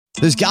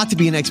There's got to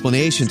be an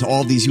explanation to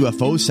all of these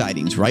UFO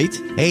sightings, right?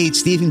 Hey,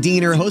 it's Stephen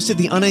Diener, host of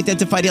the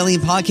Unidentified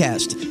Alien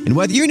Podcast. And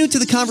whether you're new to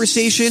the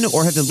conversation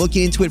or have been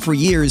looking into it for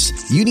years,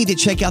 you need to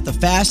check out the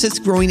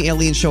fastest growing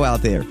alien show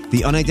out there,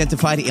 the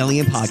Unidentified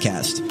Alien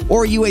Podcast,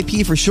 or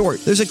UAP for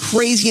short. There's a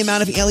crazy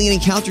amount of alien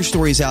encounter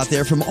stories out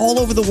there from all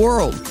over the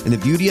world. And the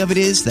beauty of it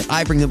is that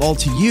I bring them all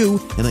to you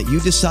and let you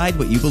decide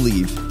what you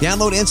believe.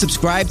 Download and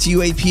subscribe to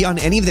UAP on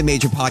any of the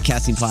major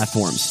podcasting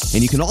platforms.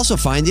 And you can also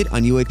find it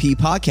on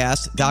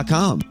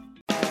UAPpodcast.com.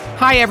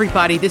 Hi,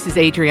 everybody. This is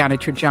Adriana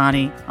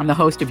Trajani. I'm the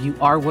host of You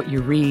Are What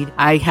You Read.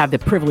 I have the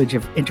privilege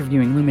of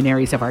interviewing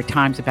luminaries of our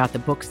times about the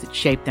books that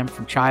shaped them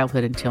from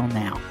childhood until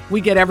now.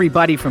 We get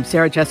everybody from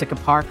Sarah Jessica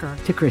Parker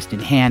to Kristen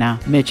Hanna,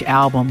 Mitch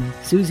Albom,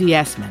 Susie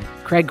Essman,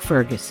 Craig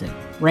Ferguson,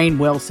 Rainn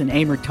Wilson,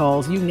 Amor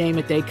Tolls, you name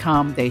it, they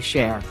come, they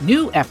share.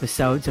 New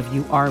episodes of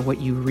You Are What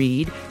You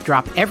Read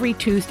drop every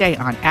Tuesday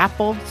on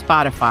Apple,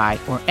 Spotify,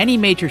 or any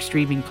major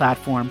streaming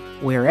platform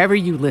wherever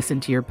you listen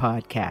to your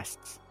podcasts.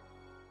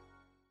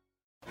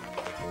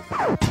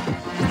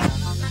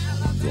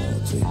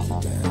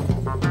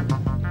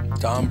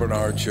 Tom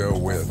Bernard Show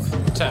with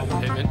Ted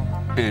Pittman,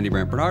 Andy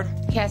Brant Bernard,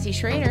 Cassie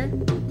Schrader.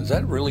 Is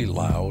that really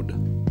loud?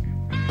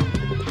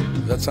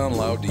 Does that sound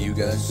loud to you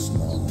guys?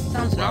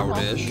 Sounds normal.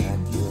 loud-ish. Yeah,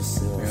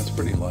 it's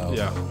pretty loud.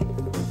 yeah.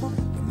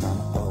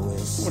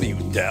 What are you,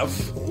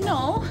 deaf?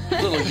 No.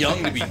 A little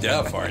young to be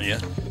deaf, aren't you?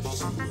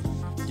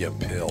 You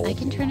pill. I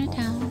can turn it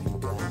down.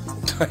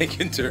 I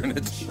can turn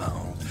it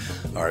down.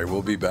 All right,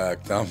 we'll be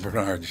back. Tom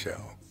Bernard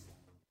Show.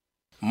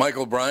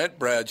 Michael Bryant,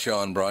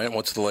 Bradshaw and Bryant,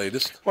 what's the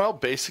latest? Well,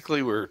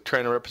 basically, we're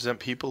trying to represent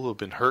people who have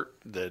been hurt,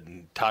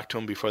 then talk to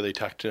them before they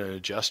talk to an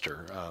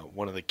adjuster.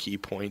 One of the key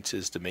points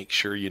is to make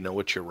sure you know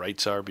what your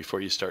rights are before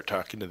you start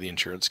talking to the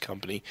insurance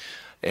company,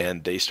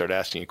 and they start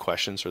asking you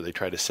questions or they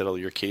try to settle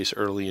your case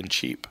early and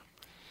cheap.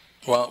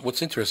 Well,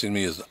 what's interesting to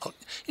me is,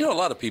 a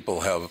lot of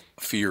people have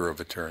fear of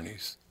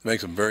attorneys. It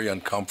makes them very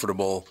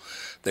uncomfortable.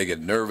 They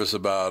get nervous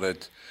about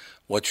it.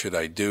 What should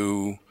I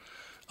do?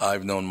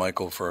 I've known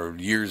Michael for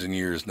years and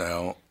years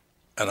now,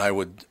 and I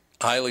would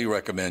highly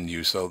recommend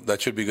you. So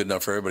that should be good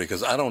enough for everybody,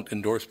 because I don't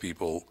endorse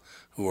people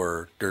who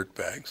are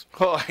dirtbags.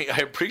 Well,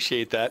 I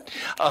appreciate that.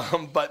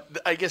 But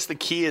I guess the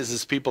key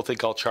is people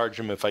think I'll charge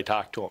them if I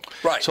talk to them.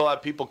 Right. So a lot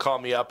of people call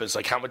me up. It's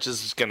like, how much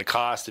is this going to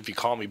cost if you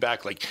call me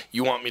back? Like,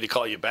 you want me to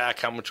call you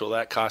back? How much will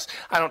that cost?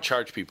 I don't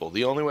charge people.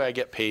 The only way I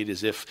get paid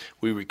is if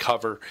we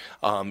recover,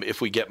 if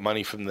we get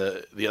money from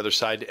the other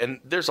side. And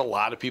there's a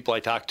lot of people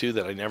I talk to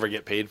that I never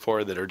get paid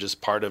for that are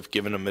just part of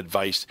giving them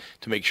advice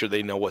to make sure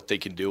they know what they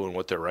can do and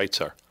what their rights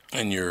are.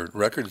 And your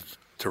record's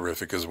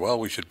terrific as well,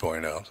 we should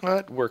point out.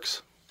 It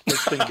works.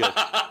 It's been good.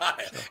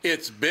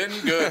 It's been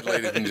good,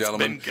 ladies and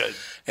gentlemen. It's been good.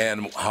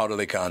 And how do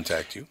they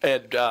contact you?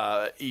 And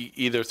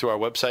either through our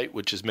website,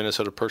 which is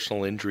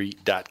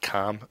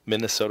minnesotapersonalinjury.com,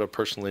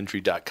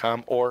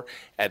 minnesotapersonalinjury.com, or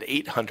at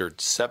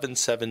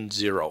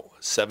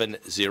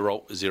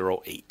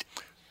 800-770-7008.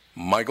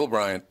 Michael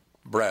Bryant,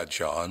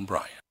 Bradshaw and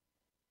Bryant.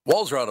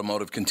 Walser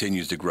Automotive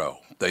continues to grow.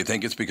 They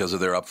think it's because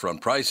of their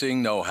upfront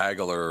pricing, no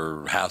haggle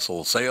or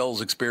hassle sales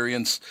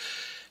experience,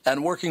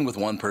 and working with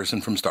one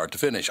person from start to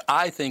finish.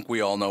 I think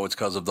we all know it's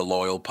because of the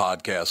loyal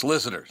podcast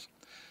listeners.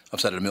 I've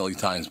said it a million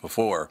times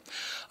before.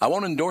 I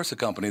won't endorse a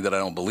company that I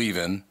don't believe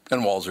in,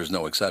 and Walser's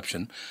no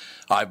exception.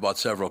 I've bought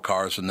several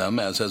cars from them,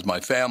 as has my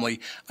family.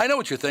 I know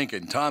what you're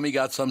thinking. Tommy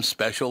got some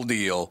special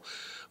deal.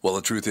 Well,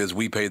 the truth is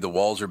we paid the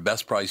Walser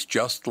best price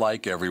just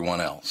like everyone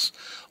else.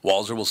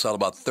 Walser will sell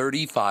about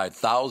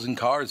 35,000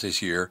 cars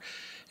this year,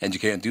 and you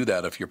can't do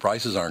that if your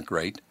prices aren't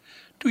great.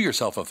 Do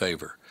yourself a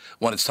favor.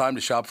 When it's time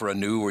to shop for a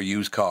new or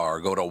used car,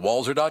 go to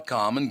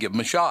walser.com and give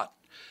them a shot.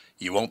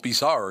 You won't be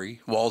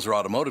sorry. Walser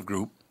Automotive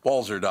Group,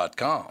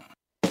 walser.com.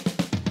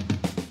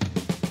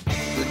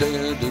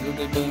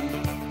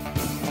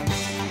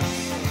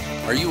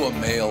 Are you a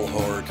male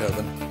whore,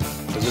 Kevin?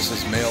 Because this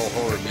is male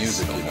horror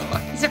music, you know.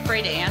 He's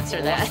afraid to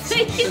answer that.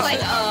 He's like,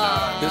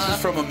 oh. This is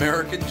from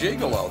American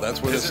Gigolo.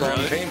 That's where the song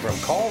came from.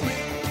 Call Me.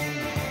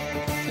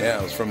 Yeah,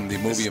 it was from the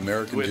movie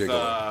American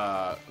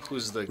Gigolo.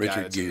 Who's the Richard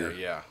guy that's Gere. in there?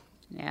 Yeah.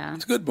 Yeah.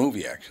 It's a good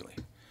movie, actually.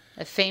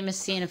 A famous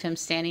scene of him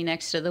standing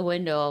next to the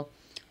window,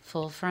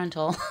 full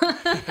frontal.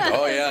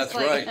 Oh, yeah, that's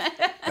right.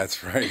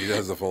 That's right. He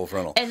does the full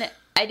frontal. And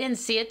I didn't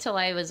see it till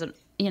I was, an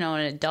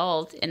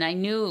adult, and I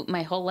knew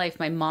my whole life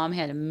my mom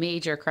had a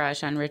major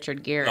crush on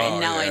Richard Gere,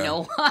 and now I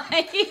know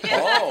why.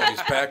 Oh,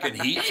 he's packing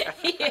heat?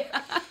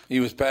 Yeah. He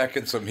was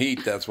packing some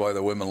heat. That's why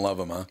the women love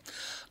him, huh?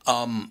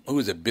 Who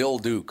is it? Bill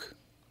Duke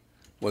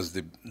was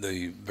the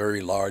very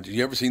large.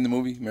 You ever seen the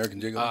movie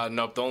American Gigolo?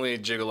 Nope. The only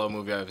Gigolo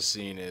movie I've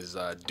seen is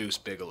Deuce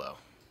Bigalow.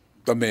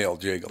 The male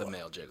Gigolo. The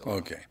male Gigolo.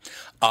 Okay.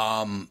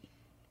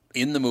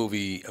 In the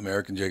movie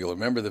American Gigolo,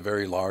 remember the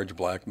very large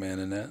black man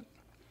in that?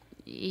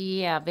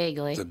 Yeah,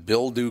 vaguely. So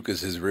Bill Duke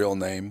is his real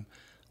name.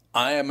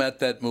 I am at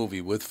that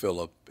movie with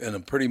Philip in a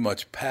pretty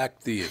much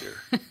packed theater.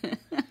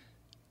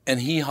 And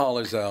he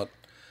hollers out,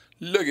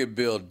 "Look at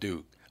Bill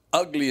Duke,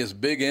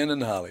 ugliest big end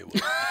in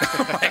Hollywood."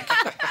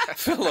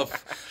 Philip,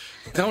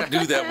 Don't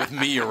do that with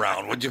me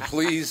around, would you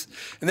please?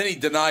 And then he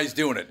denies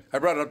doing it. I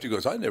brought it up to him. He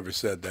goes, I never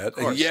said that.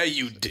 And, yeah,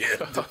 you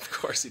did. Of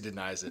course he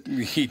denies it.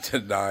 He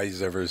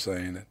denies ever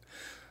saying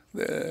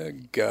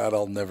it. God,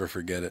 I'll never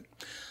forget it.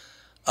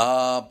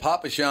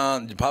 Papa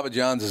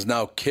John's has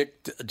now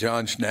kicked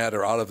John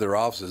Schnatter out of their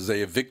offices.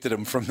 They evicted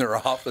him from their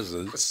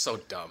offices. It's so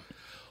dumb.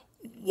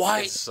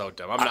 Why? It's so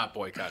dumb. I'm not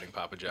boycotting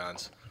Papa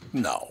John's.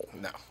 No.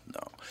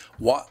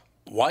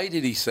 Why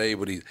did he say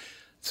what he...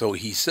 So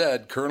he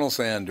said Colonel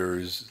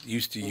Sanders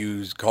used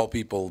to call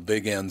people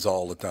big ends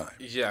all the time.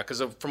 Yeah,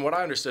 because from what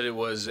I understood, it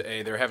was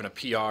they were having a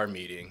PR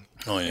meeting.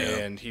 Oh, yeah.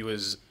 And he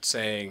was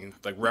saying,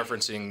 like,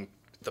 referencing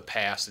the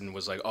past and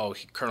was like, oh,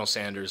 Colonel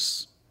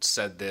Sanders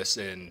said this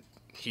and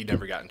he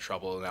never got in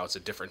trouble. And now it's a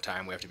different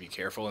time. We have to be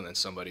careful. And then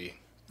somebody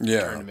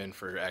turned him in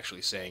for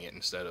actually saying it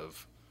instead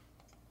of...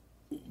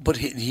 But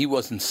he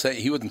wasn't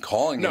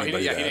calling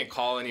anybody that. He didn't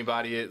call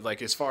anybody.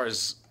 Like, as far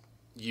as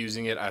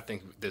using it, I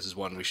think this is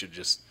one we should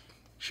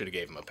have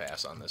gave him a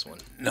pass on this one.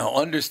 Now,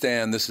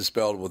 understand this is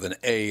spelled with an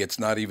A. It's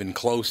not even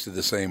close to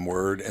the same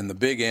word. And the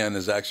big N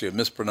is actually a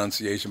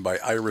mispronunciation by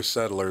Irish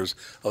settlers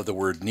of the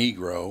word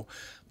Negro.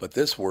 But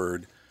this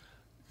word,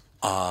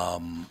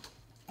 who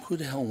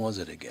the hell was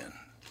it again?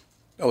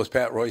 Oh, it was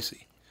Pat Royce.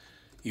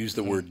 Used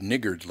the word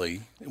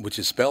niggardly, which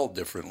is spelled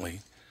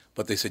differently.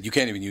 But they said, you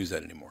can't even use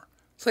that anymore.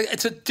 It's like,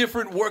 it's a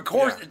different word. Of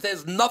course, It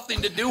has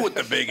nothing to do with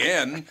the big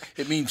N.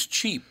 It means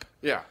cheap.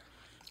 Yeah.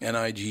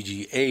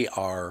 Niggarly.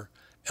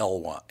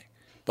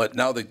 But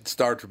now the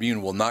Star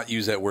Tribune will not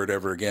use that word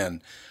ever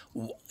again.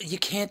 You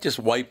can't just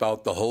wipe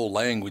out the whole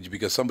language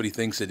because somebody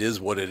thinks it is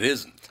what it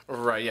isn't.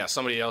 Right, yeah.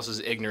 Somebody else is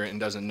ignorant and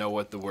doesn't know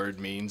what the word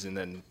means, and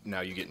then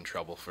now you get in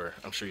trouble for,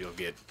 I'm sure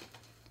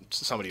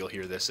somebody will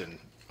hear this and,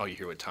 you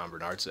hear what Tom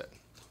Bernard said.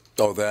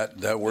 Oh,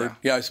 that word?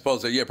 Yeah, I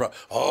suppose that. Yeah,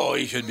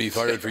 he should be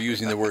fired for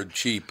using the word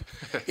cheap.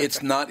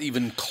 It's not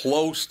even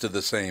close to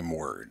the same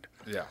word.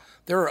 Yeah.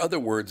 There are other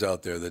words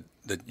out there that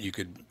you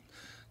could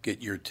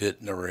get your tit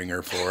in a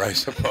ringer for, I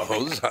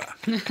suppose.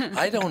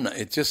 I don't know.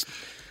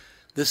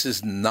 This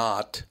is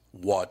not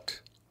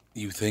what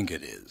you think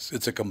it is.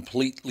 It's a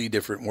completely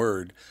different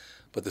word,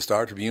 but the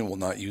Star Tribune will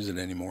not use it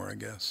anymore, I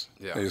guess.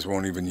 Yeah. They just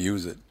won't even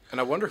use it.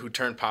 And I wonder who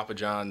turned Papa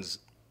John's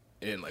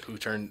in, like who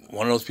turned...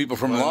 One of those people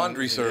from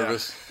laundry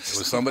service. Yeah. It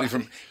was somebody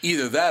from...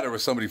 Either that or it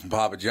was somebody from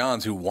Papa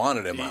John's who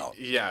wanted him out.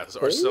 Yeah,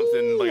 or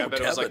something. Like I bet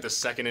Kevin. It was like the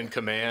second in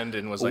command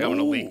and was like, I'm going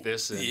to leak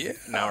this, and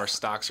now our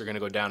stocks are going to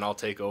go down, I'll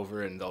take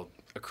over, and they'll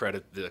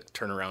accredit the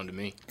turnaround to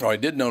me. Oh, I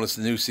did notice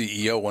the new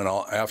CEO went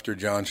after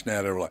John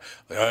Schnatter. Like,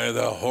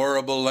 the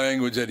horrible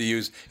language that he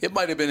used. It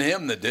might have been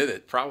him that did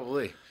it.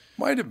 Probably.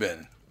 Might have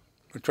been.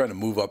 We're trying to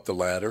move up the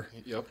ladder.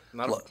 Yep.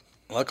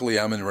 Luckily,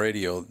 I'm in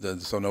radio,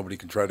 so nobody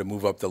can try to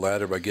move up the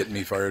ladder by getting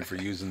me fired for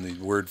using the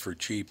word for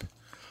cheap.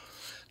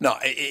 No,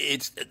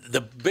 it's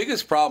the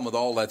biggest problem with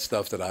all that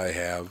stuff that I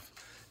have,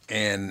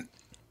 and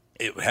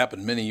it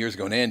happened many years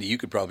ago, and Andy, you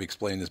could probably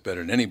explain this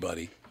better than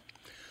anybody.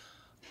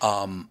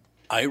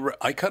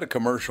 I cut a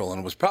commercial,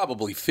 and it was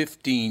probably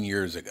 15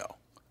 years ago.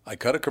 I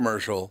cut a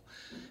commercial,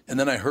 and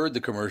then I heard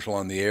the commercial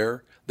on the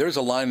air. There's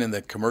a line in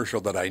that commercial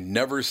that I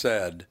never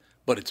said,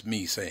 but it's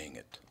me saying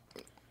it.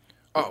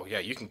 Oh, yeah,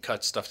 you can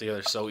cut stuff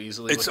together so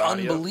easily. It's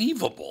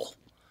unbelievable.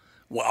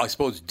 Well, I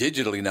suppose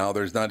digitally now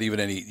there's not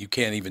even any, you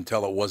can't even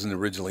tell it wasn't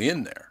originally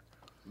in there.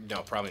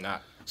 No, probably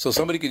not. So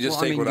somebody could just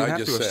take what I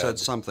just said. You have to have said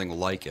something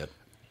like it.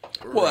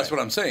 Well, that's what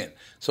I'm saying.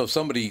 So if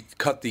somebody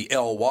cut the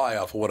LY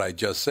off of what I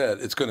just said,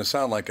 it's going to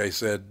sound like I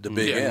said the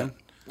big N.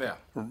 Yeah.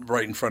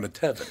 Right in front of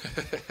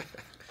Tevin.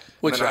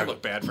 Which I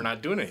look bad for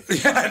not doing anything.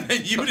 Yeah, and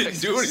then you didn't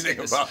do anything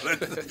about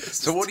it.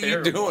 So what are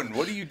you doing?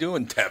 What are you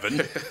doing,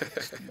 Tevin?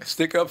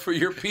 Stick up for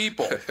your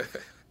people.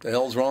 The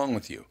hell's wrong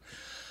with you?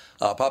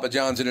 Papa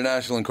John's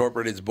International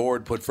Incorporated's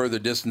board put further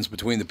distance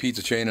between the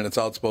pizza chain and its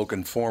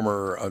outspoken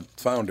former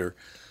founder,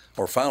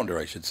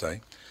 I should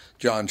say,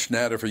 John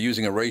Schnatter, for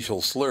using a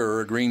racial slur,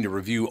 agreeing to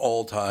review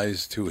all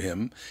ties to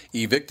him,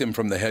 evict him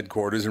from the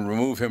headquarters, and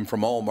remove him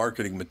from all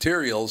marketing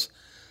materials.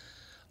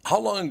 How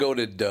long ago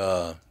did...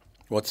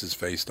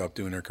 what's-his-face stopped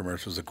doing their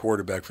commercials? The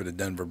quarterback for the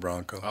Denver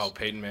Broncos. Oh,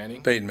 Peyton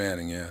Manning? Peyton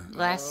Manning, yeah.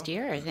 Last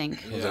year, I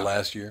think. Was it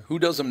last year? Who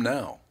does them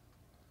now?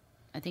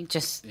 I think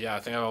just... Yeah, I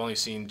think I've only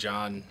seen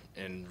John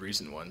in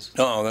recent ones.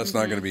 Oh, that's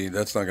not going to go.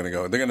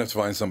 They're going to have to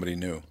find somebody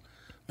new.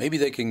 Maybe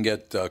they can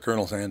get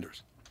Colonel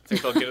Sanders.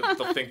 They'll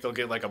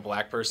get like a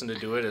black person to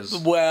do it as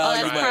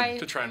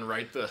to try and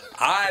write the...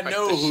 I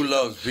know who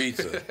loves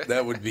pizza.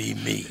 That would be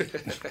me.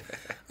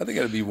 I think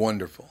that'd be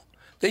wonderful.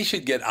 They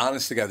should get,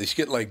 honest to God, they should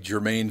get like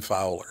Jermaine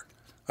Fowler.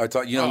 I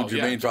thought, who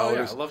Jermaine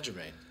Fowler is? I love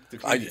Jermaine.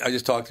 I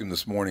just talked to him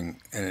this morning,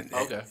 and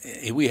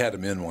we had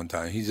him in one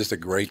time. He's just a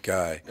great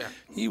guy.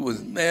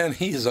 Yeah.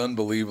 He's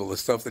unbelievable, the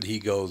stuff that he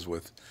goes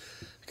with.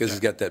 Because he's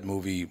got that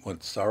movie,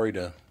 what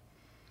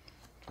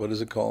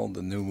is it called?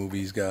 The new movie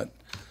he's got.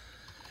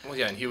 Well,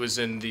 yeah, and he was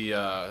in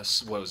the,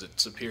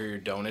 Superior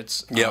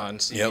Donuts on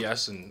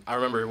CBS. Yep. And I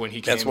remember when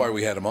he came... That's why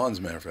we had him on, as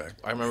a matter of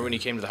fact. I remember when he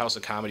came to the House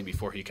of Comedy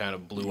before he kind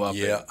of blew up.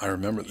 Yeah, I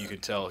remember that. You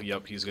could tell,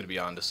 he's going to be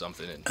on to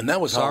something. And that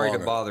was Sorry to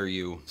bother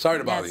you. Sorry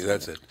to bother you,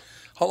 that's it.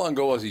 How long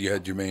ago was it you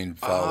had Jermaine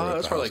Fowler? That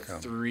was probably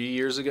like 3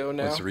 years ago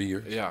now. 3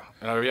 years? Yeah.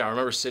 And I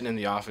remember sitting in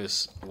the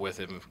office with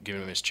him,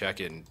 giving him his check,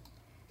 and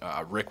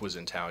Rick was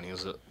in town.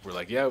 We're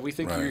like, yeah, we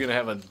think you're going to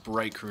have a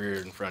bright career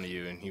in front of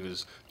you. And he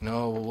was,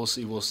 no, we'll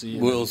see. And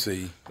we'll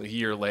see. A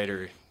year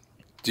later.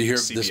 Do you hear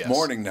this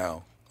morning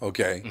now?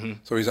 Okay. Mm-hmm.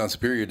 So he's on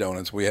Superior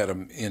Donuts. We had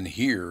him in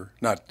here,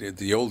 not at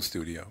the old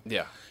studio.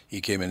 Yeah. He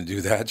came in to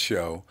do that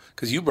show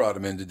because you brought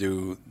him in to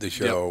do the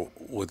show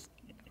with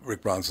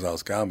Rick Bronson's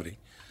House Comedy.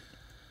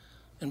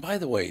 And by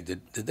the way,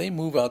 did they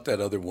move out that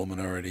other woman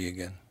already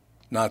again?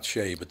 Not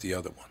Shay, but the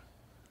other one.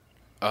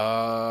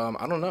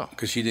 I don't know.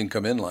 Because she didn't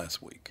come in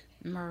last week.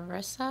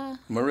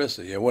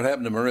 Marissa, yeah. What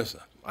happened to Marissa?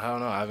 I don't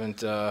know. I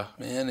haven't.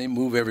 Man, they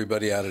move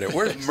everybody out of there.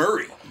 Where's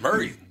Murray?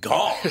 Murray's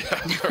gone.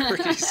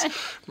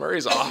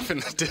 Murray's off in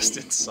the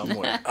distance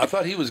somewhere. I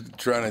thought he was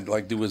trying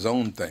to do his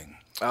own thing.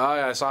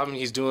 Yeah, I saw him.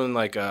 He's doing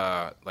like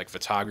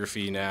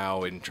photography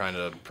now and trying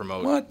to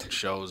promote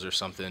shows or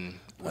something.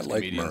 With I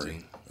like comedians.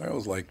 Murray. I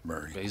always liked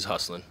Murray. He's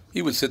hustling.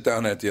 He would sit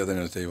down at the other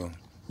end of the table.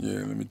 Yeah,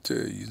 let me tell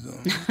you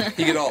something.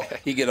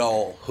 He get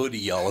all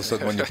hoodie all of a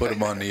sudden when you put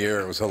him on the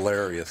air. It was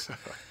hilarious.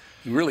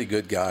 Really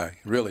good guy.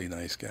 Really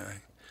nice guy.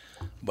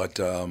 But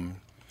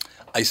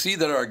I see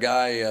that our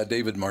guy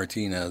David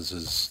Martinez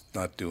is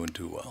not doing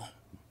too well.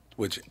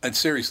 And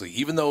seriously,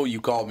 even though you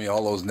called me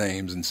all those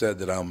names and said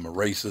that I'm a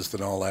racist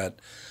and all that,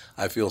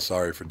 I feel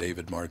sorry for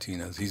David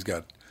Martinez.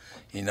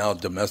 He now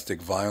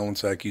domestic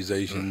violence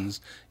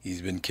accusations.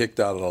 He's been kicked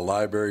out of the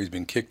library. He's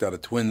been kicked out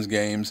of Twins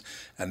games.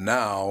 And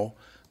now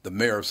the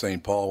mayor of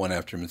St. Paul went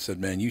after him and said,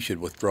 man, you should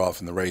withdraw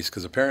from the race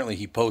because apparently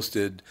he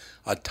posted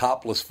a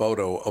topless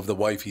photo of the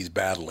wife he's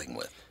battling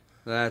with.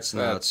 That's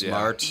not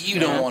smart. You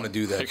don't want to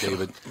do that,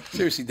 David.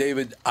 Seriously,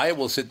 David, I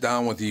will sit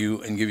down with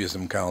you and give you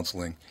some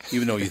counseling,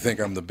 even though you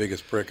think I'm the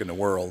biggest prick in the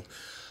world.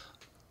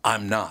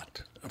 I'm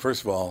not.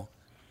 First of all,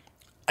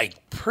 I'm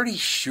pretty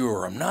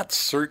sure, I'm not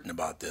certain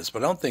about this,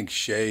 but I don't think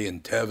Shay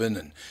and Tevin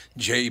and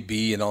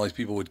JB and all these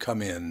people would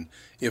come in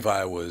if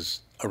I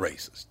was a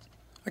racist.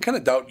 I kind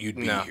of doubt you'd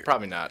be here. No,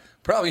 probably not.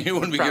 Probably you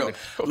wouldn't be going,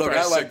 look,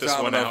 I like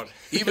Tom enough.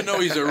 Even though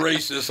he's a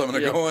racist, I'm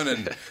going to go in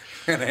and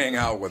hang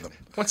out with him.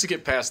 Once you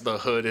get past the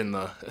hood and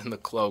the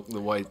cloak,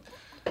 the white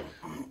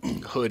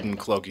hood and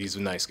cloak, he's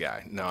a nice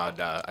guy. No,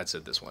 I'd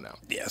sit this one out.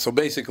 Yeah, so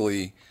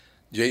basically,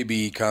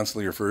 JB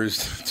constantly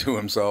refers to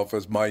himself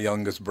as my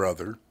youngest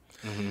brother.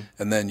 Mm-hmm.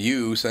 And then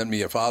you sent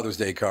me a Father's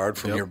Day card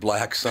from your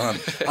black son.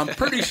 I'm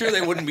pretty sure they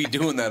wouldn't be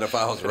doing that if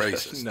I was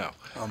racist. No.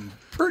 I'm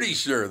pretty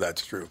sure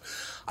that's true.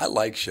 I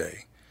like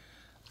Shay.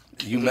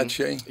 You met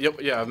Shay?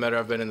 Yep. Yeah, I've met her.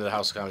 I've been into the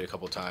House of Comedy a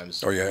couple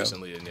times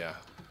recently, and yeah,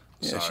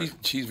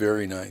 she's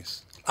very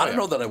nice. I don't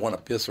know that I want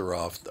to piss her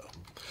off though.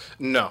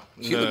 No,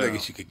 she looked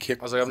like she could kick.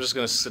 I was like, I'm just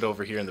gonna sit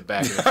over here in the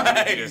back.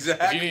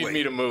 Exactly. If you need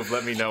me to move,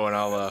 let me know, and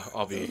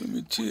I'll be. Let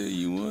me tell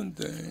you one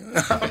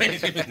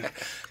thing.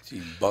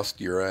 She bust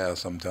your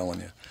ass. I'm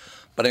telling you.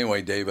 But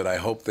anyway, David, I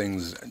hope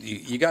things.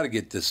 You got to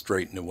get this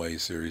straightened away.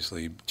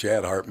 Seriously,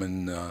 Chad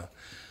Hartman.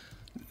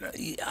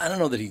 I don't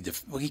know that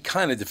he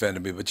kind of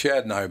defended me, but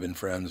Chad and I have been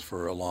friends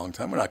for a long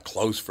time. We're not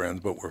close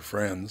friends, but we're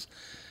friends.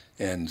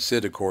 And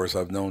Sid, of course,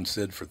 I've known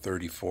Sid for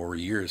 34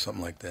 years,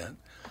 something like that.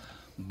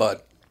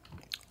 But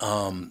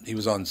he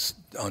was on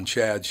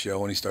Chad's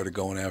show, and he started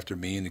going after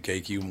me and the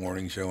KQ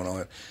Morning Show and all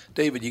that.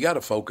 David, you got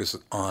to focus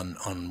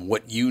on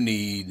what you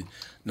need,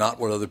 not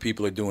what other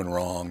people are doing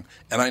wrong.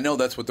 And I know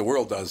that's what the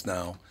world does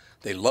now.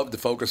 They love to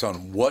focus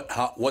on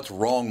what's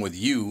wrong with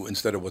you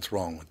instead of what's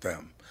wrong with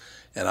them.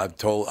 And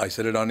I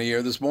said it on the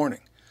air this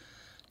morning.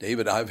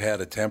 David, I've had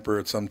a temper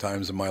at some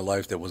times in my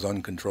life that was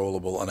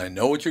uncontrollable, and I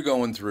know what you're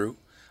going through.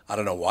 I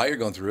don't know why you're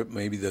going through it.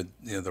 Maybe the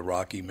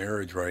rocky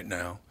marriage right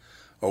now,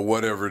 or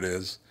whatever it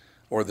is,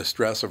 or the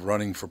stress of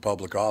running for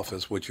public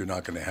office, which you're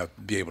not going to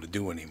be able to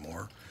do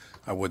anymore.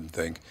 I wouldn't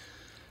think.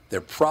 They're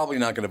probably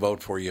not going to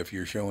vote for you if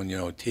you're showing,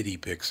 titty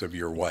pics of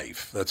your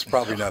wife. That's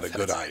probably not a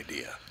good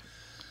idea.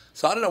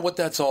 So I don't know what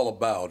that's all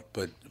about,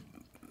 but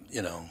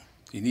you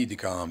need to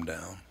calm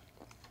down.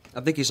 I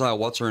think he saw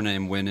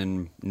what's-her-name win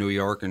in New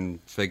York and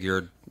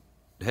figured,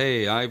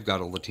 hey, I've got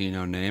a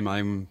Latino name. I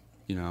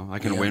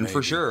can win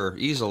for sure,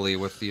 easily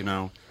with,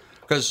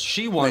 because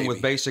she won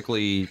with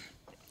basically,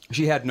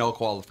 she had no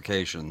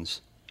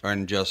qualifications.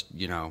 And just,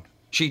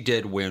 she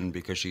did win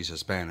because she's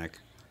Hispanic.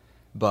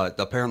 But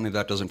apparently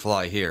that doesn't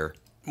fly here.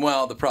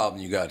 Well, the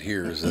problem you got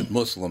here is that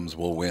Muslims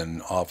will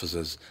win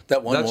offices.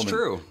 That one woman. That's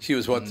true. She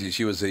was what?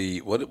 She was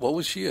what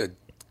was she?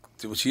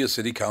 Was she a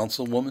city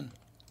council woman?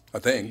 I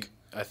think.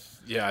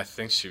 I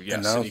think she. Yeah.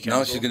 And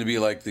now she's going to be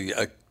like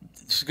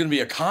she's going to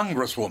be a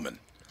congresswoman.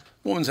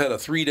 Woman's had a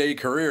 3-day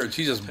career and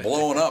she's just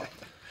blowing up,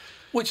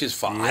 which is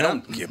fine. Yeah. I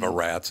don't give a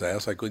rat's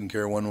ass. I couldn't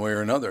care one way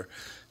or another.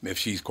 If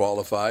she's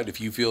qualified, if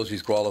you feel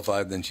she's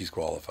qualified, then she's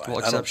qualified. Well,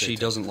 except she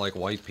doesn't like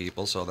white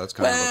people, so that's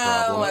kind of a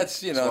problem.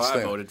 That's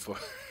why I voted for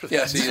her.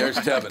 Yeah, see, there's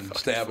Tevin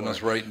stabbing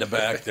us right in the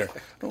back there.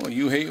 Oh,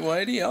 you hate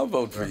Whitey? I'll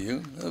vote for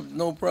you.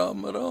 No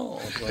problem at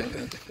all.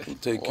 We'll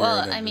take care of that.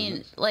 Well, I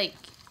mean, like,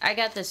 I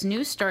got this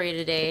news story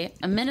today.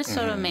 A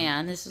Minnesota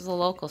man, this is a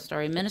local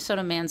story,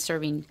 Minnesota man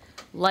serving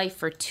life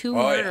for 2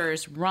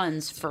 murders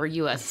runs for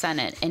U.S.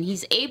 Senate, and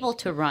he's able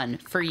to run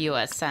for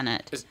U.S.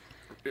 Senate.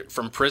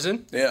 From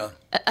prison? Yeah,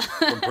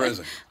 from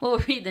prison. We'll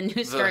read the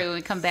news story when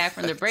we come back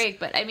from the break,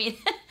 but I mean,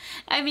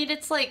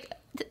 it's like,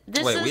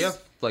 this Wait, is... we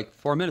have like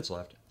 4 minutes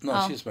left.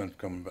 No, she's been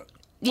coming back.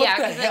 Yeah,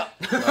 what the hell?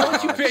 Why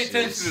don't you pay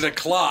attention to the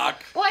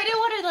clock? Well, I didn't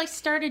want to like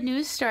start a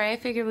news story. I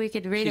figured we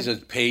could read it. She's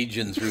just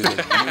paging through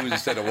the news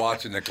instead of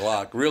watching the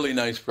clock. Really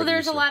nice producer. Well,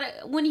 there's a lot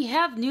of, when you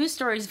have news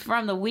stories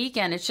from the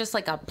weekend, it's just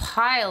like a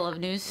pile of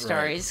news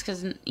stories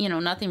because,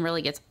 nothing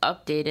really gets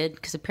updated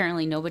because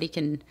apparently nobody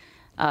can,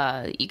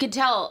 you can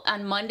tell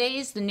on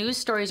Mondays, the news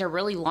stories are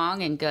really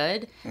long and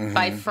good.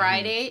 By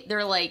Friday,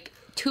 they're like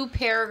 2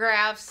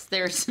 paragraphs.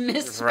 There's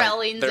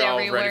misspellings They're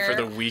everywhere. all ready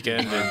for the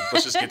weekend, and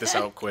let's just get this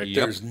out quick.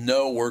 There's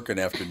no working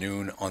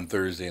afternoon on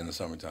Thursday in the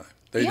summertime.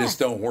 They just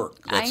don't work.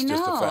 That's I know.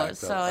 Just a fact.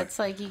 So it's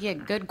like you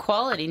get good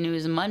quality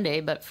news Monday,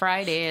 but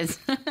Friday is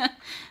a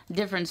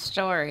different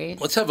story.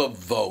 Let's have a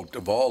vote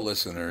of all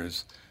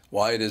listeners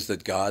why it is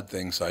that God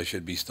thinks I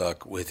should be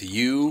stuck with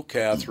you,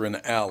 Catherine,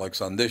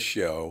 Alex on this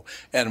show,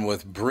 and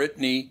with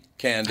Brittany,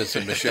 Candace,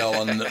 and Michelle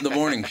on the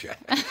morning show.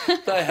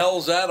 What the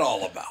hell's that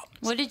all about?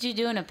 What did you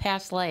do in a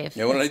past life?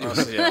 Yeah, what did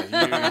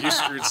I do? You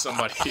screwed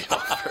somebody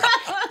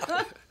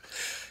over.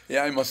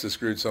 Yeah, I must have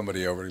screwed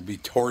somebody over to be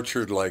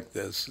tortured like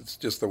this. It's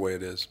just the way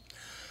it is.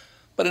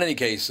 But in any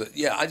case,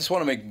 I just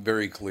want to make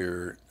very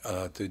clear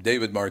to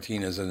David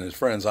Martinez and his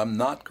friends, I'm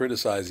not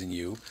criticizing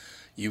you.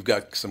 You've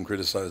got some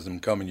criticism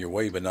coming your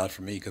way, but not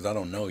from me because I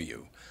don't know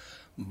you.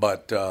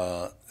 But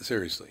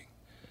seriously,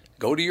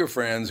 go to your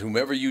friends,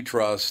 whomever you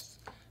trust,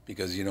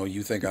 because,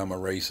 you think I'm a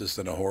racist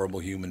and a horrible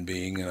human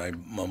being and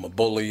I'm a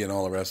bully and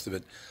all the rest of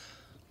it.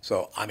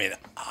 So,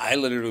 I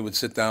literally would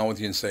sit down with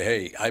you and say,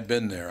 hey, I've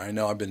been there. I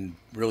know I've been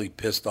really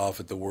pissed off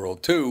at the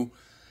world, too.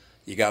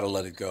 You got to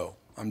let it go.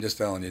 I'm just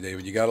telling you,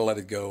 David, you got to let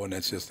it go, and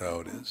that's just how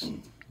it is.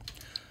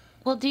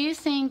 Well, do you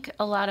think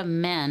a lot of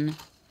men,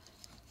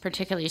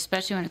 particularly,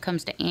 especially when it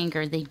comes to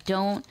anger, they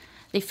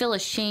feel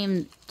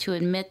ashamed to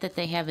admit that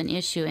they have an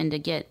issue and to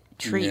get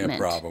treatment? Yeah,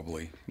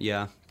 probably.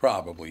 Yeah.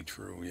 Probably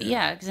true,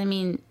 Yeah,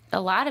 because, a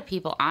lot of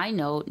people I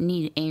know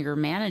need anger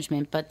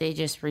management, but they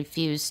just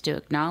refuse to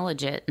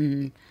acknowledge it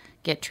and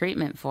get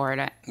treatment for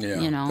it.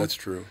 Yeah, that's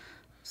true.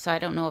 So I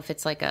don't know if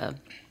it's like a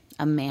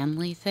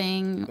manly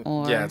thing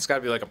or... Yeah, it's got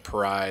to be like a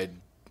pride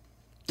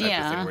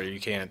type of thing where you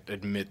can't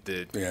admit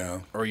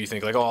that... Or you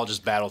think like, I'll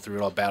just battle through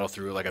it. I'll battle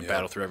through it like I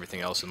battle through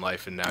everything else in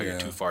life, and now you're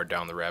too far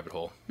down the rabbit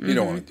hole. You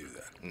don't want to do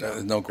that. No.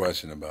 There's no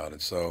question about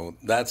it. So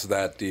that's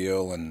that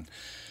deal. And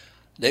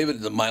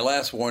David, my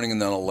last warning,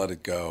 and then I'll let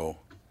it go.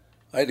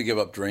 I had to give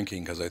up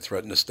drinking because I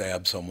threatened to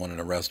stab someone in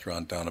a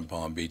restaurant down in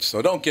Palm Beach.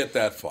 So don't get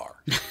that far.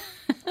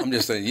 I'm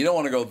just saying, you don't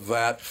want to go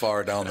that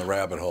far down the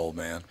rabbit hole,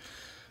 man.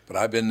 But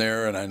I've been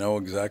there, and I know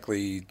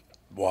exactly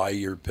why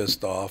you're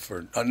pissed off,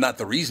 or not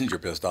the reasons you're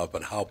pissed off,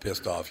 but how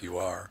pissed off you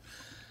are.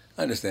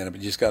 I understand it, but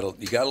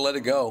you gotta let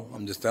it go.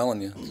 I'm just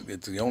telling you,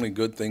 it's the only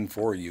good thing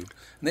for you.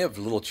 And they have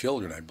little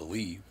children, I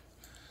believe.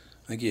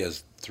 I think he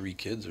has 3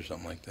 kids or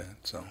something like that.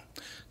 So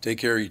take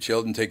care of your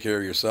children, take care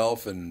of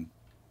yourself, and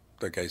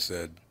like I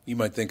said, you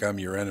might think I'm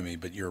your enemy,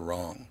 but you're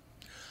wrong.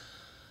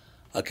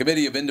 A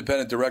committee of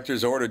independent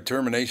directors ordered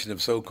termination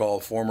of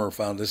so-called former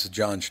founder, this is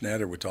John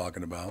Schnatter we're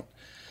talking about.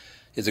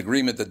 His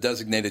agreement that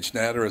designated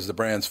Schnatter as the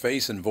brand's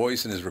face and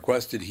voice and has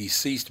requested he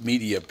ceased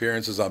media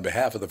appearances on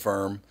behalf of the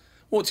firm.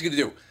 What's he going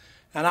to do?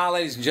 And now,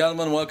 ladies and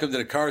gentlemen, welcome to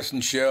the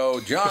Carson Show.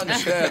 John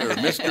Schnatter,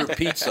 Mr.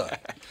 Pizza.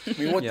 What's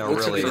he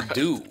going to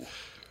do?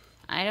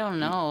 I don't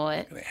know.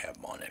 Not going to have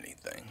him on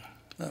anything.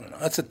 I don't know.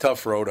 That's a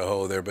tough row to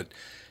hoe there, but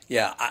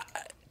yeah,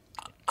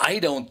 I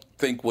don't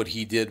think what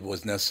he did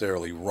was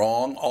necessarily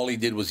wrong. All he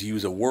did was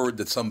use a word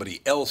that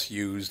somebody else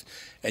used,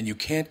 and you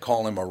can't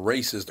call him a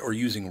racist or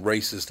using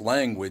racist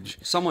language.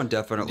 Someone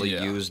definitely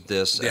used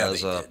this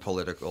as a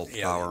political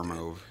power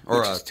move,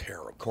 or a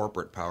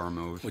corporate power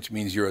move. Which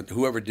means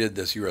whoever did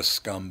this, you're a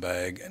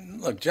scumbag.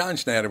 And look, John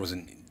Schnatter was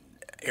an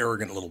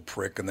arrogant little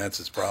prick, and that's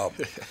his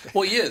problem.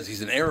 Well, he is.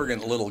 He's an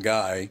arrogant little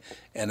guy,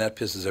 and that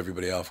pisses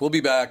everybody off. We'll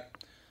be back.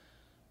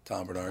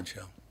 Tom Bernard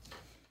Show.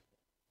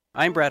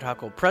 I'm Brad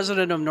Huckle,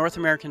 president of North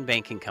American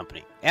Banking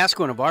Company. Ask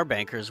one of our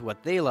bankers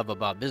what they love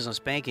about business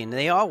banking.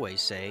 They always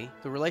say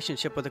the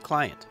relationship with the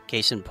client.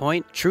 Case in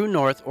point, True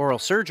North Oral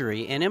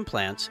Surgery and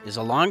Implants is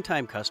a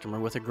longtime customer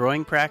with a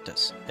growing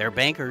practice. Their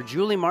banker,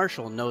 Julie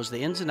Marshall, knows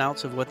the ins and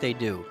outs of what they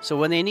do. So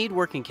when they need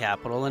working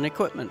capital, an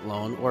equipment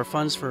loan, or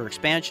funds for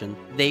expansion,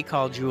 they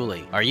call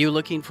Julie. Are you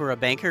looking for a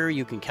banker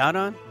you can count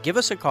on? Give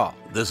us a call.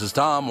 This is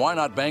Tom. Why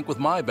not bank with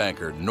my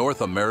banker,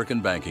 North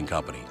American Banking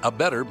Company? A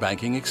better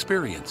banking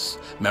experience.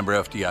 Member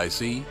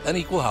FDIC, an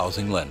equal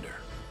housing lender.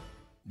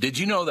 Did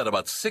you know that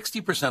about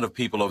 60% of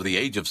people over the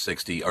age of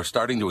 60 are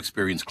starting to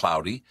experience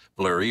cloudy,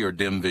 blurry, or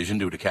dim vision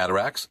due to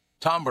cataracts?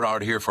 Tom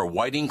Bernard here for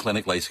Whiting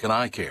Clinic LASIK and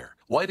Eye Care.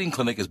 Whiting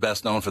Clinic is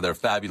best known for their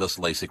fabulous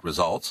LASIK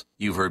results.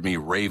 You've heard me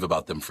rave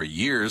about them for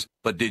years,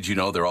 but did you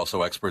know they're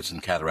also experts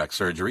in cataract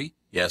surgery?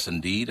 Yes,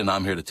 indeed, and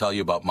I'm here to tell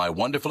you about my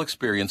wonderful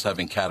experience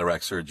having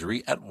cataract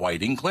surgery at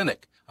Whiting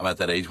Clinic. I'm at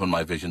that age when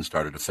my vision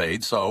started to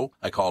fade, so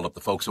I called up the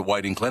folks at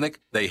Whiting Clinic.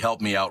 They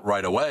helped me out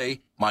right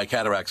away. My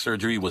cataract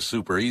surgery was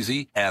super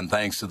easy, and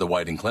thanks to the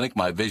Whiting Clinic,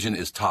 my vision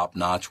is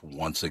top-notch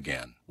once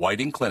again.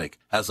 Whiting Clinic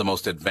has the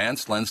most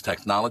advanced lens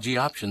technology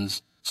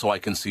options, so I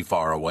can see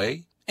far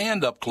away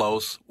and up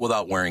close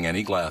without wearing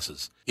any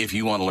glasses. If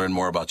you want to learn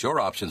more about your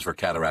options for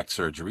cataract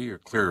surgery or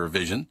clearer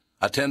vision,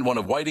 attend one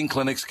of Whiting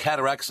Clinic's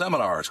cataract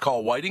seminars.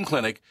 Call Whiting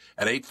Clinic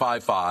at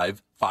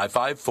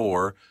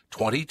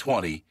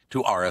 855-554-2020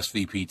 to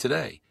RSVP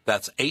today.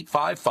 That's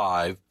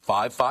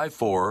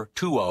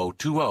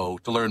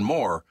 855-554-2020 to learn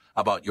more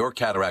about your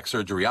cataract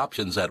surgery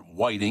options at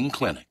Whiting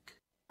Clinic.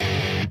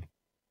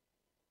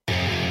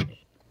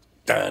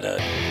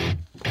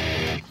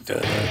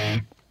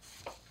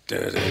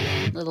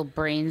 Little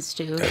brain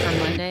stew for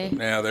Monday.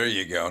 Now, there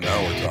you go.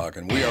 Now we're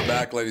talking. We are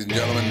back, ladies and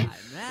gentlemen.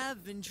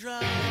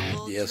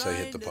 Yes, I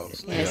hit the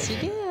post. Yes, you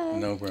did.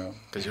 No problem.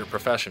 Because you're a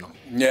professional.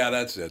 Yeah,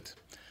 that's it.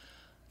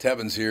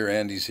 Tevin's here,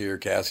 Andy's here,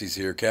 Cassie's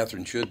here.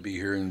 Catherine should be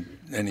here in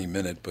any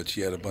minute, but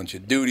she had a bunch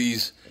of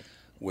duties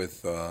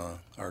with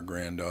our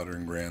granddaughter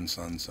and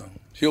grandson, so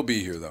she'll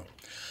be here, though.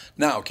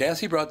 Now,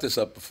 Cassie brought this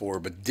up before,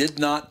 but did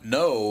not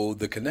know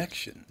the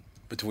connection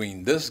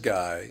between this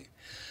guy.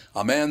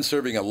 A man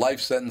serving a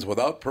life sentence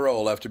without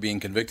parole after being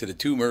convicted of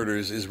 2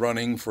 murders is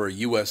running for a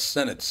U.S.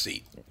 Senate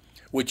seat,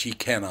 which he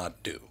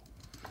cannot do.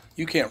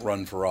 You can't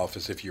run for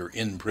office if you're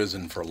in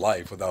prison for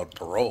life without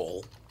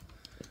parole.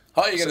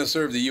 How are you going to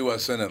serve the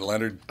U.S. Senate,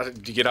 Leonard? Do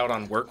you get out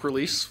on work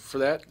release for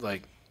that?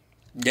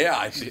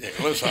 Yeah,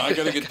 listen, I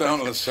got to get down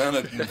to the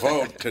Senate and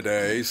vote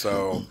today.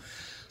 So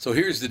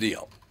here's the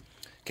deal.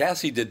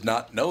 Cassie did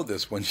not know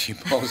this when she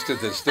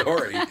posted this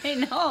story.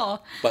 I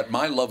know. But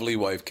my lovely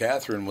wife,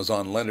 Catherine, was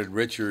on Leonard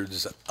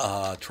Richards'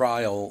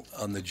 trial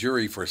on the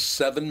jury for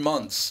 7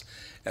 months.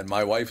 And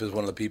my wife is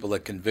one of the people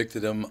that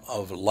convicted him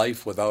of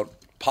life without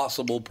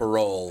possible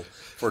parole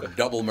for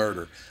double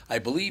murder. I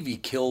believe he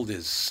killed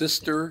his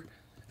sister,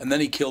 and then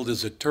he killed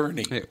his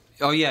attorney. Hey,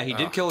 oh, yeah, he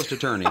did kill his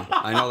attorney.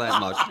 I know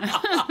that much.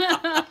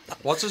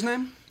 What's his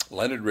name?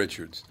 Leonard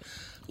Richards.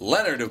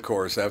 Leonard, of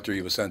course, after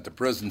he was sent to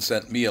prison,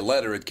 sent me a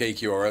letter at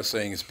KQRS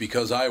saying it's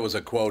because I was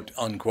a quote,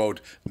 unquote,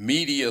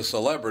 media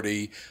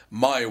celebrity,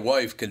 my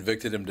wife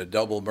convicted him to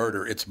double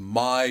murder. It's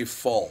my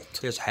fault.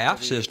 His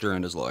half-sister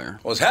and his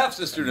lawyer. Well, his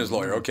half-sister and his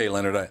lawyer. Okay,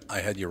 Leonard, I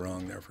had you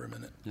wrong there for a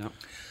minute. Yep.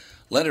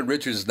 Leonard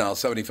Richards is now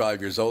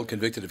 75 years old,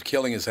 convicted of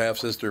killing his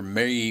half-sister,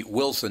 Mae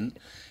Wilson,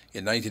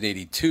 in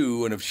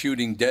 1982, and of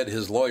shooting dead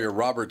his lawyer,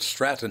 Robert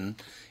Stratton,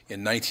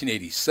 in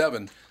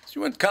 1987. So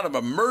you went kind of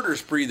a murder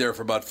spree there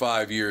for about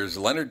 5 years.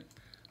 Leonard,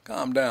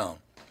 calm down.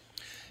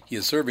 He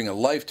is serving a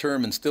life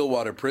term in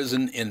Stillwater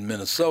Prison in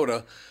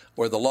Minnesota,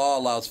 where the law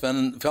allows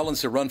felons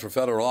to run for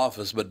federal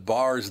office but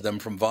bars them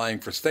from vying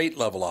for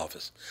state-level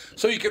office.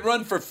 So you can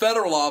run for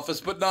federal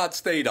office but not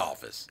state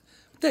office.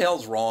 What the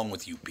hell's wrong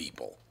with you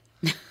people?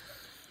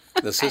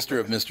 The sister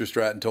of Mr.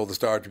 Stratton told the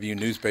Star Tribune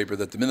newspaper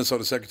that the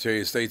Minnesota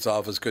Secretary of State's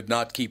office could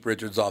not keep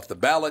Richards off the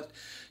ballot.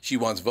 She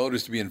wants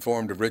voters to be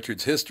informed of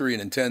Richards' history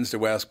and intends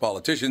to ask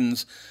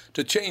politicians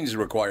to change the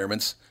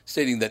requirements,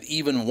 stating that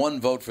even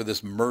one vote for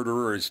this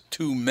murderer is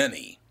too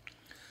many.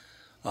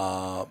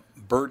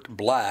 Bert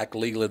Black,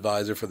 legal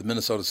advisor for the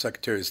Minnesota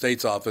Secretary of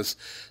State's office,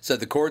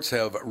 said the courts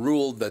have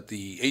ruled that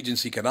the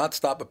agency cannot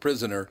stop a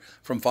prisoner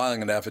from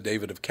filing an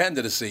affidavit of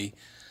candidacy.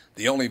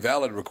 The only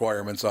valid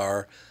requirements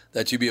are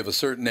that you be of a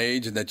certain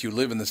age and that you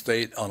live in the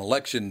state on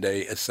election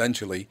day,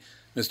 essentially,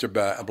 Mr.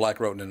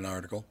 Black wrote in an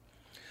article.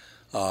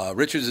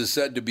 Richards is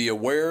said to be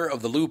aware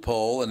of the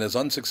loophole and has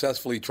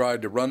unsuccessfully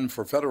tried to run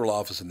for federal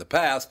office in the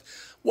past.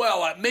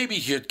 Well, maybe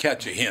you should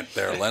catch a hint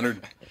there,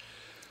 Leonard.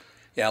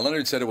 Yeah,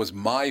 Leonard said it was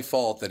my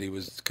fault that he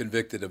was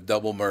convicted of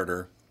double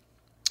murder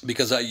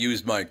because I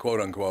used my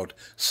quote-unquote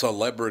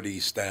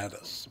celebrity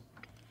status.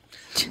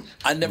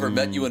 I never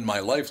met you in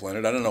my life,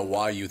 Leonard. I don't know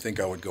why you think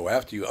I would go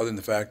after you, other than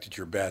the fact that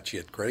you're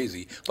batshit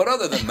crazy. But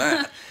other than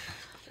that...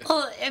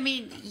 Well, I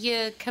mean,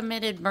 you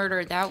committed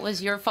murder. That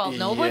was your fault.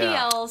 Nobody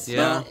else.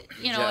 Yeah.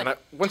 You know.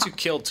 Once you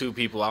kill 2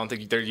 people, I don't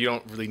think you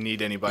don't really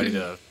need anybody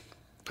to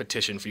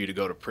petition for you to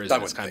go to prison.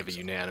 It's kind of a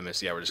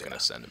unanimous. Yeah, we're just going to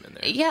send them in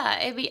there. Yeah,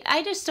 I mean,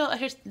 I just don't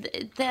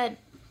understand that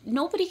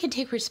nobody can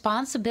take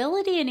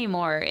responsibility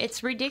anymore.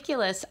 It's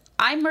ridiculous.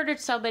 I murdered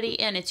somebody,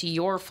 and it's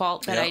your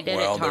fault that I did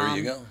it, Tom. Well, there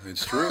you go.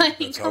 It's true.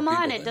 Come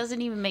on, it doesn't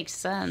even make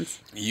sense.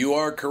 You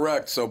are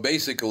correct. So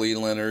basically,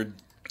 Leonard,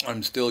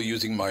 I'm still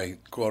using my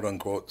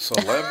quote-unquote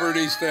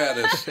celebrity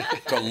status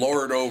to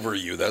lord over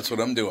you. That's what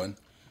I'm doing.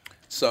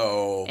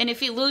 So, and if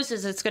he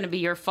loses, it's going to be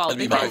your fault.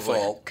 It'd be my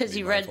fault. Because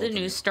you read the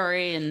news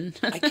story. And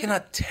I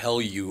cannot tell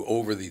you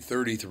over the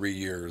 33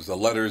 years the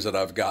letters that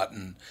I've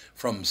gotten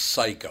from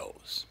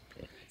psychos.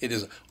 It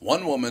is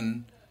one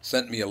woman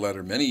sent me a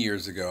letter many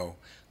years ago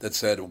that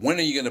said, when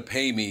are you going to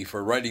pay me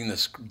for writing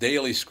this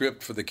daily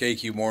script for the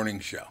KQ Morning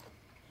Show?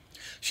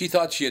 She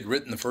thought she had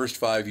written the first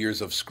 5 years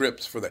of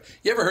scripts for the...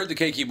 You ever heard the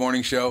KQ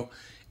Morning Show?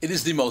 It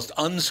is the most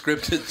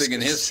unscripted thing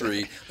in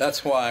history.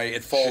 That's why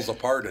it falls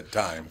apart at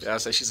times. Yeah, I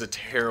say she's a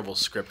terrible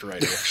script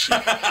writer.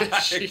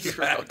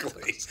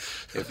 Exactly.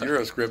 If you're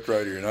a script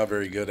writer, you're not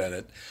very good at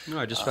it. No,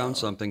 I just found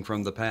something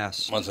from the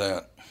past. What's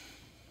that?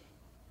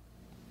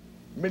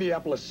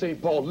 Minneapolis,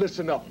 St. Paul,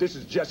 listen up. This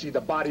is Jesse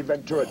the Body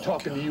Ventura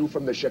talking to you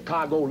from the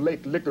Chicago Lake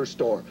Liquor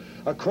Store,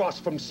 across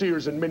from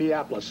Sears in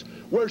Minneapolis.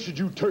 Where should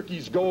you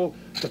turkeys go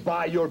to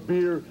buy your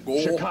beer?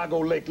 Chicago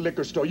Lake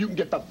Liquor Store. You can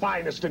get the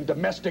finest in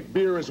domestic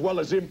beer as well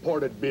as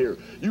imported beer.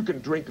 You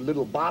can drink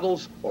little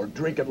bottles or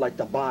drink it like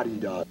the body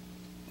does.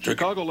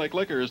 Chicago Lake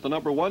Liquor is the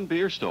 #1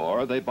 beer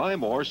store. They buy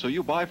more, so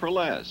you buy for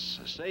less.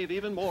 Save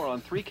even more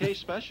on 3K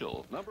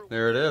special.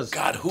 There it is.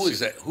 God, who is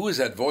that? Who is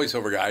that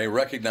voiceover guy? I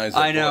recognize that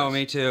I know, voice,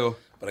 me too.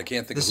 but I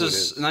can't think This of who it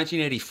is is.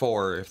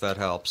 1984, if that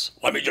helps.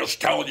 Let me just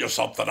tell you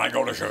something. I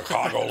go to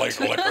Chicago Lake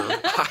Liquor.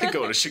 I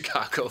go to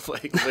Chicago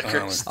Lake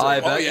Liquor Store.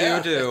 I bet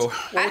you do.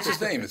 Well, what's his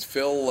name? It's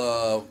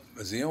Phil,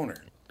 is the owner.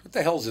 What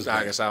the hell's his name?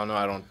 I guess I don't know.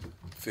 I don't.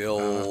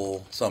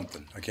 Phil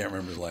something. I can't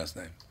remember his last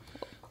name.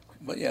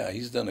 But yeah,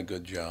 he's done a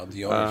good job.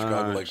 The owner of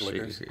Chicago Lake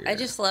Liquor. I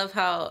just love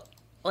how,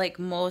 like,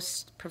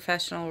 most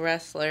professional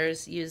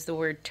wrestlers use the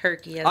word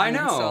turkey as an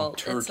insult.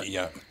 Turkey,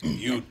 yeah.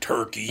 You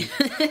turkey.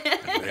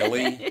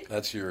 Really?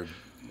 That's your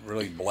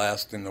really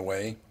blasting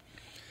away?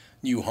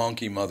 You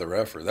honky mother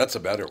effer. That's a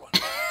better one.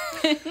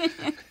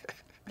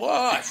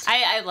 What?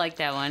 I like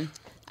that one.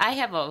 I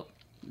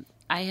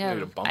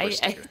Need a bumper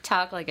sticker.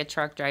 talk like a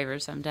truck driver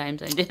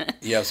sometimes. I do.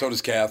 Yeah, so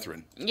does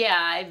Catherine. Yeah,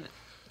 I'm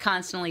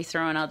constantly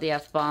throwing out the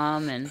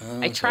F-bomb, and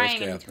I try and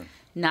Catherine.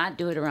 not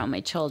do it around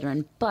my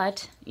children,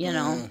 but, you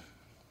know.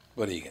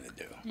 What are you going to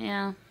do?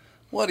 Yeah.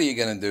 What are you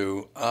going to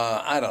do?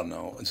 I don't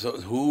know. So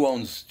who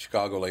owns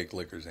Chicago Lake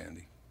Liquors,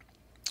 Andy?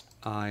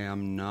 I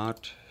am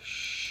not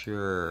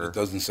sure. It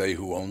doesn't say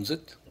who owns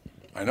it.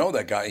 I know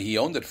that guy. He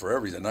owned it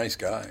forever. He's a nice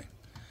guy.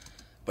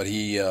 But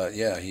he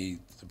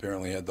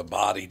apparently had the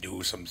body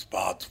do some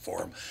spots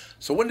for him.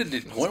 So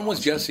when was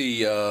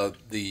Jesse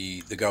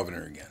the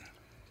governor again?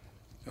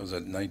 It was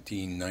at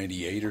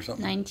 1998 or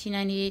something?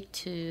 1998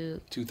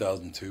 to...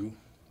 2002?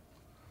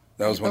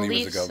 That was when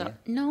he was the governor?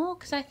 So. No,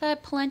 because I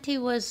thought Pawlenty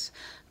was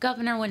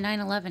governor when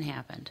 9/11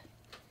 happened.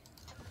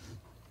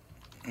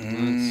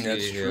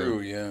 That's true,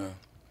 yeah.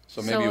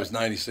 So maybe it was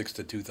 96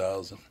 to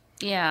 2000.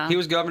 Yeah. He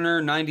was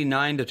governor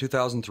 99 to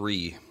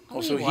 2003. Oh,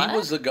 so he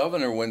was the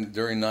governor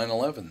during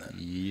 9/11 then?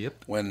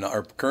 Yep. When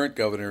our current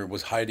governor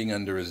was hiding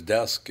under his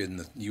desk in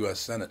the U.S.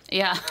 Senate.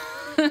 Yeah,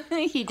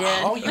 he did.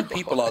 How you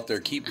people out there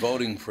keep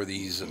voting for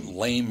these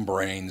lame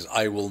brains,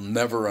 I will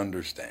never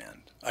understand.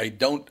 I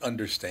don't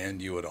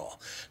understand you at all.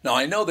 Now,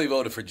 I know they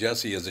voted for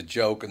Jesse as a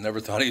joke and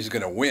never thought he was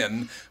going to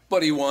win,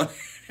 but he won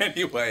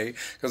anyway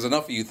because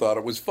enough of you thought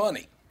it was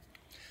funny.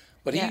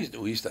 But he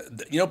used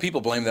to, people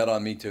blame that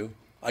on me too.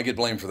 I get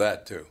blamed for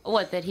that, too.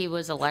 What, that he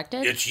was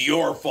elected? It's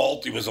your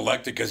fault he was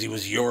elected because he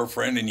was your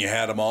friend and you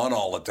had him on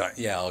all the time.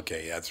 Yeah,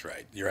 okay, that's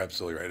right. You're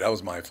absolutely right. That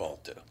was my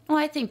fault, too. Well,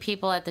 I think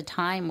people at the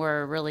time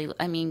were really,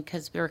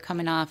 because we were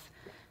coming off,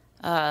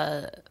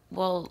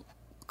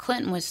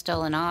 Clinton was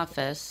still in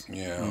office.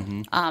 Yeah.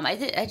 Mm-hmm.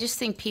 I just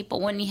think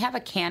people, when you have a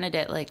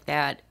candidate like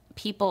that,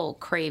 people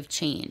crave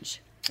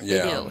change.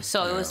 Yeah. They do.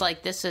 So it was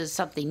like, this is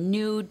something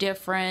new,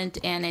 different,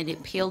 and it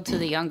appealed to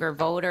the younger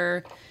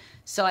voter.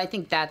 So I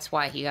think that's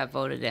why he got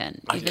voted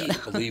in. I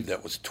can't believe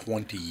that was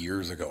 20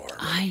 years ago already.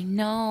 I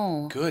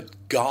know. Good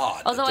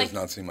God. Although that does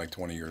not seem like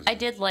 20 years ago. I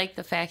did like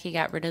the fact he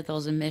got rid of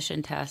those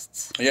emission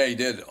tests. Yeah, he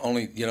did.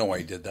 Only, you know why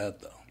he did that,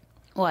 though?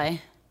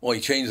 Why? Well,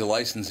 he changed the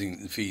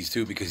licensing fees,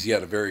 too, because he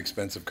had a very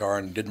expensive car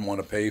and didn't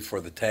want to pay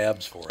for the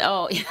tabs for it.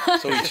 Oh, yeah.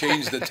 So he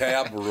changed the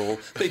tab rule.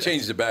 They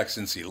changed it back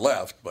since he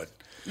left, but...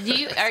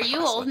 Are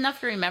you old enough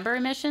to remember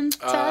emissions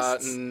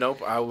tests?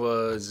 Nope. I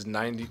was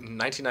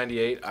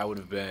 1998. I would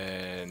have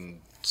been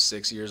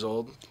 6 years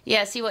old.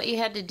 Yeah, see, what you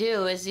had to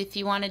do is if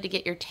you wanted to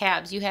get your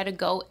tabs, you had to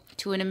go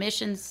to an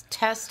emissions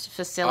test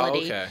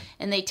facility,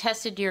 and they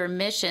tested your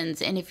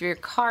emissions, and if your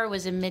car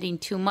was emitting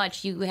too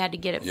much, you had to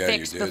get it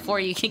fixed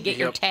before you could get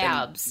your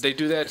tabs. And they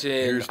do that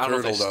in, I don't know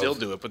if they still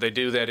do it, but they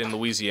do that in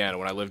Louisiana.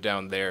 When I lived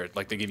down there,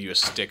 like they give you a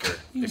sticker.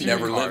 You've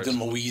never lived in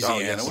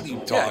Louisiana. What are you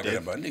talking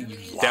about? You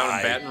lie. Down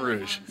in Baton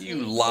Rouge. You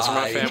lie. That's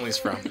where my family's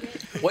from.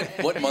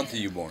 What month are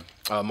you born?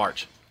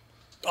 March.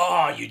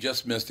 Oh, you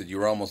just missed it. You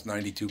were almost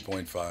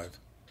 92.5.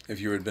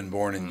 If you had been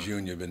born in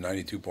June, you'd been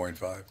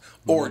 92.5.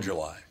 Or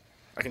July.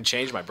 I can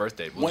change my birth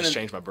date. We'll just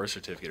change my birth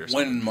certificate or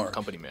something. When in March?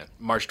 Company man.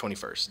 March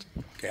 21st.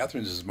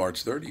 Catherine's is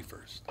March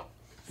 31st.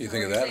 You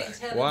think of that?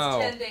 Tevin's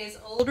wow. 10 days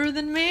older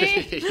than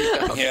me?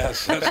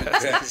 Yes.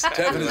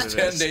 Tevin is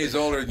 10 days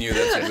older than you.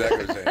 That's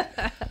exactly what I'm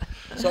saying.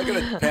 So I'm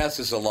going to pass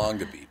this along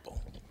to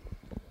people.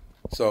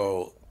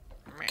 So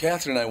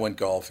Catherine and I went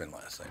golfing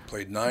last night.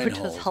 Played 9 holes. Which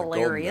was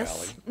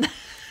hilarious.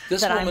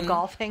 This that woman I'm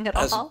golfing at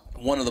has all.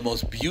 One of the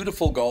most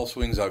beautiful golf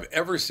swings I've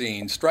ever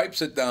seen.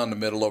 Stripes it down the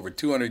middle over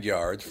 200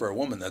 yards for a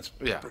woman. That's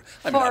for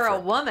a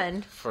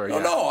woman.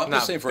 No, I'm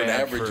just saying for an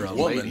average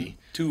woman,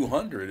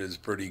 200 is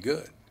pretty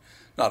good.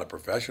 Not a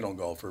professional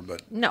golfer,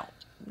 but No.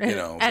 You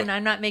know, and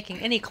I'm not making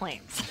any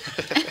claims.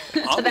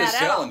 I'm just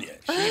telling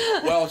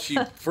you. She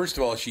first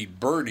of all, she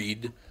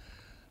birdied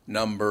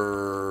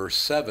number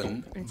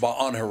 7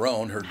 on her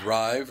own, her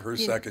drive, her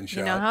second shot.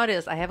 You know how it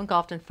is. I haven't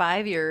golfed in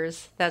 5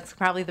 years. That's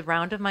probably the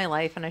round of my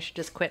life, and I should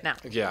just quit now.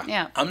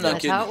 Yeah. I'm not That's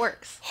kidding. how it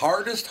works.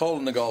 Hardest hole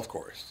in the golf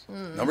course.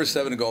 Number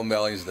 7 in Golden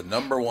Valley is the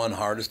number 1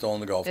 hardest hole in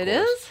the golf course. It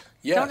is?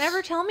 Yes. Don't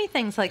ever tell me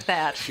things like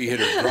that. She hit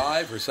her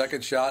drive, her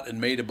second shot,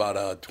 and made about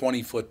a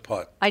 20-foot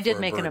putt. I did for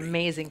a make an birdie.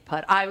 amazing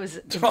putt. I was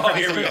impressed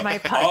here we with go. my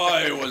putt. Oh,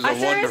 it was a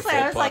seriously, wonderful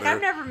I was like, putter.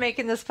 I'm never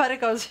making this putt.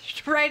 It goes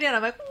right in.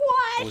 I'm like,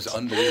 what? It was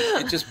unbelievable.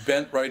 It just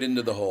bent right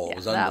into the hole. Yeah, it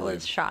was that unbelievable.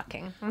 was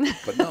shocking.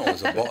 But no, it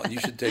was a ball.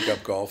 You should take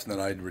up golf, and then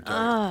I'd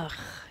retire.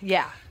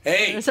 Yeah.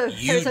 Hey, there's a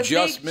you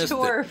just big missed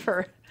tour it.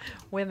 for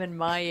women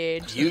my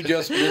age. You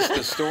just missed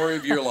the story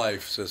of your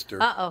life,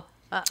 sister. Uh-oh.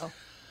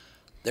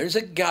 There's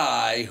a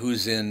guy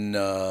who's in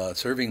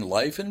serving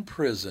life in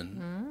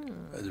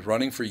prison, is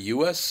running for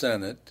U.S.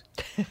 Senate.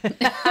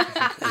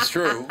 It's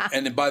true.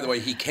 And then, by the way,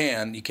 you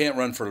can't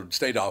run for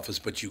state office,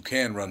 but you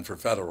can run for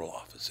federal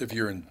office if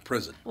you're in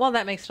prison. Well,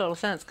 that makes total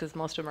sense because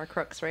most of them are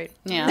crooks, right?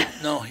 Yeah.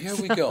 No, here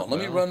we go. Let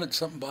me run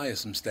something by you,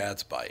 some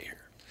stats by you here.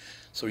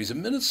 So he's a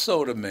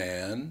Minnesota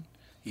man.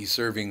 He's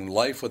serving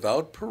life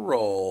without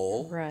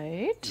parole.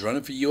 Right. He's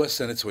running for U.S.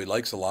 Senate, so he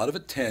likes a lot of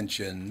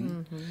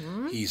attention.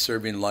 Mm-hmm. He's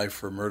serving life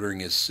for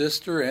murdering his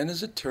sister and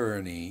his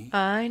attorney.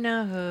 I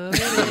know who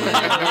it is.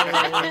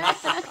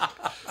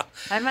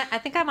 I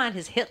think I'm on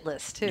his hit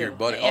list, too. Your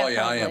buddy? Yeah, Oh,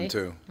 yeah, I am, probably.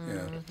 too.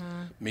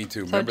 Yeah, me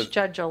too. So Remember, it's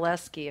Judge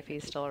Oleski, if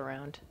he's still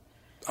around.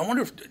 I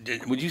wonder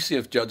would you see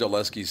if Judge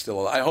Oleski's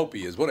still alive? I hope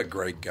he is. What a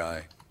great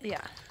guy.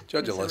 Yeah.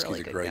 Judge He's Oleski's really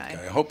a good great guy.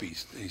 guy. I hope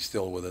he's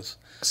still with us.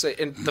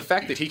 And the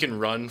fact that he can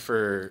run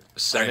for know.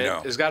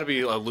 Senate has got to be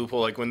a loophole.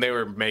 Like when they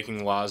were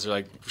making laws, they're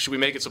like, should we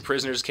make it so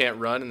prisoners can't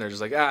run? And they're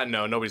just like,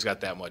 no, nobody's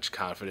got that much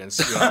confidence.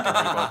 You don't have to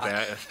worry about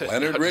that.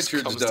 Leonard It just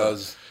Richards comes to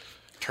does.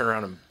 Turn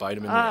around and bite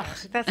him in the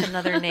ass. That's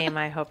another name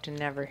I hope to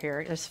never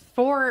hear. There's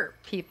 4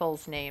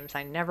 people's names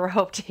I never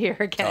hope to hear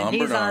again. Tom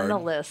He's on Bernard. the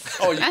list.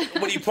 Oh,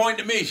 when you point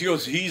to me, she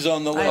goes, he's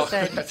on the I list.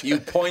 said- You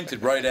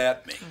pointed right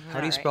at me.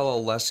 How do you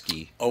spell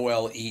Olesky?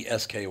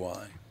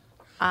 Olesky.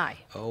 I.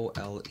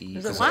 O-L-E.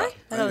 Is it I Y? I think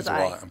thought it was it's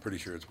I. Y. I'm pretty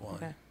sure it's Y.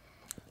 Okay.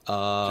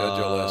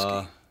 Judge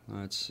Oleski,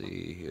 Let's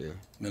see here.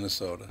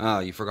 Minnesota. Oh,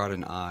 you forgot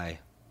an I.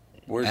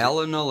 Where's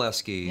Alan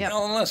Oleski. Yep.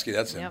 Alan Oleski,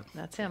 that's him. Yep,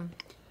 that's him.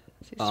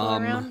 Is he still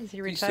around? Is he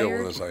He's retired? still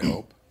with us, I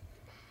hope.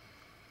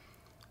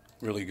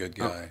 Really good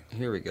guy.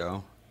 Here we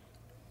go.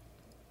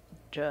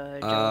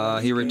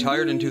 Judge He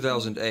retired in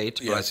 2008,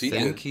 but Yes, I he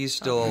think did. he's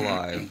still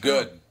alive.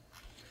 Good.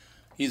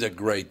 He's a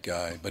great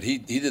guy, but he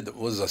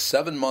was a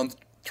 7-month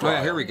Oh, trial.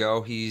 yeah, here we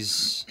go.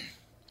 He's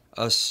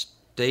a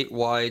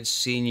statewide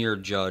senior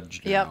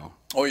judge now. Yep.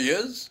 Oh, he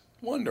is?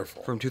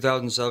 Wonderful. From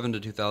 2007 to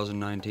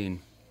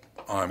 2019.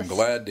 I'm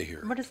glad to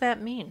hear. What does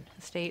that mean?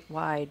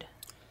 Statewide.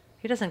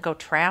 He doesn't go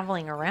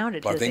traveling around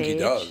at I his think age. he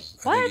does.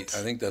 What?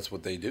 I think that's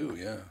what they do,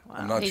 yeah.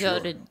 I'm not They sure.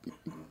 go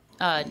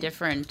to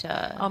different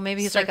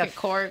maybe he's circuit like a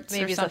courts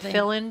maybe or he's something. a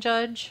fill-in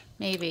judge.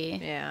 Maybe.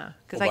 Yeah,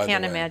 because Well, by I the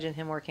can't way- imagine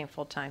him working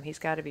full time. He's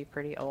got to be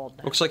pretty old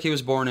now. Looks like he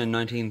was born in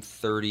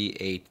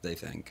 1938, they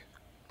think.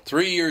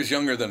 3 years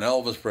younger than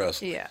Elvis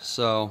Presley. Yeah.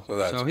 So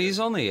that's good. he's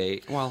only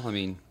 8. Well, I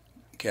mean,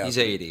 Kathy, he's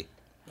 80.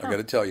 I got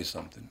to tell you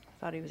something.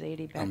 Thought he was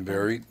 80 back I'm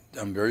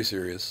then. very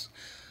serious.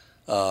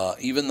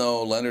 Even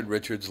though Leonard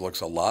Richards looks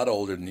a lot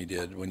older than he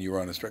did when you were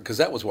on his because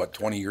that was what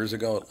 20 years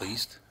ago at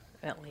least.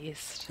 At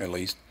least.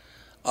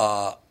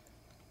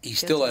 He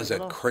still has that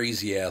little-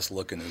 crazy ass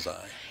look in his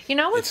eye. You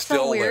know what's It's so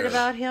still weird there.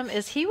 about him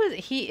is he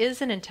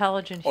is an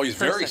intelligent Oh, he's a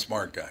person. very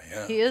smart guy.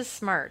 Yeah, He is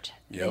smart.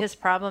 Yep. His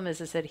problem is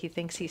that he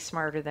thinks he's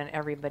smarter than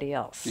everybody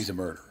else. he's a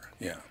murderer.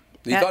 Yeah,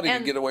 he thought he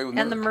could get away with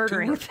murder. And the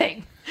murdering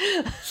thing.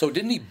 So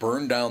didn't he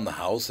burn down the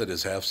house that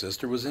his half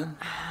sister was in?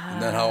 Isn't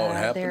that how it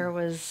happened?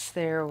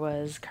 There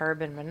was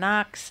carbon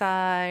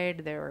monoxide.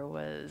 There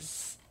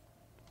was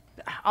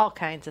all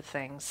kinds of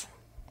things.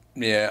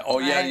 Yeah. Oh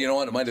yeah. I You know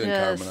what? It might have been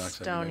carbon just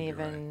monoxide. don't You might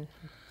be even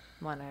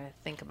want to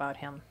think about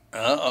him.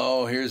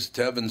 Here's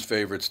Tevin's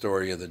favorite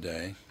story of the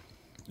day.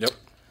 Yep.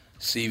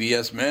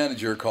 CVS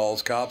manager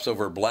calls cops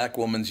over black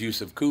woman's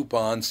use of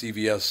coupon.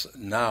 CVS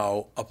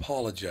now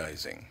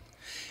apologizing.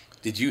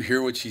 Did you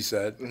hear what she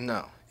said?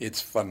 No. It's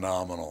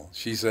phenomenal.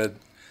 She said,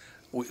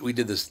 we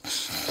did this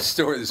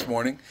story this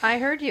morning. I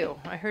heard you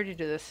do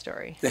this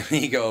story. Then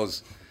he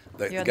goes,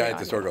 the You had guy the at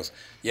the store audio. goes,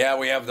 yeah,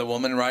 we have the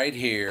woman right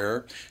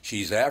here.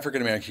 She's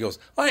African American. She goes,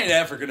 I ain't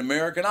African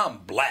American. I'm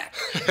black.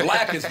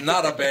 Black is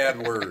not a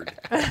bad word.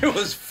 It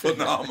was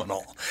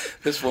phenomenal.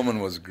 This woman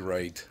was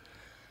great.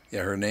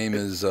 Yeah, her name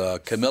is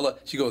Camilla.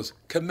 She goes,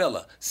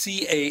 Camilla,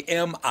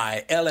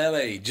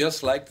 Camilla,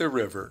 just like the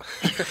river.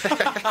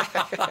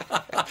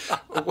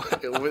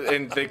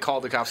 And they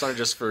called the cops on her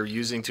just for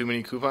using too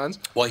many coupons?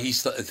 Well, he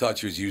thought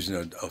she was using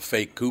a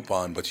fake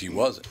coupon, but she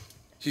wasn't.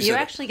 She You said,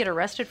 actually get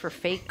arrested for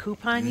fake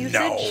coupon usage?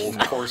 no, of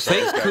course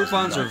Fake not.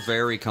 coupons are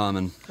very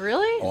common.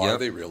 Really? Oh, are Yep.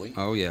 they really?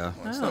 Oh, yeah.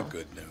 Well, that's not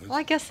good news. Well,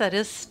 I guess that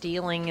is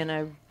stealing in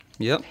a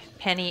Yep.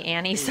 Penny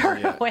Annie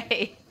sort of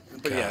way.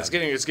 But yeah, it's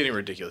getting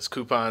ridiculous.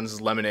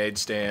 Coupons, lemonade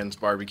stands,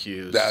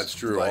 barbecues. That's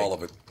true, all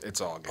of it.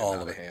 It's all getting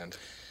out of hand.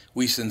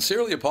 We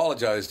sincerely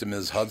apologize to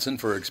Ms. Hudson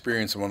for her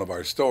experience in one of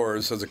our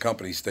stores, says a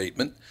company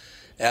statement,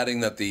 adding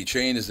that the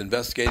chain is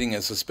investigating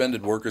and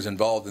suspended workers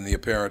involved in the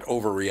apparent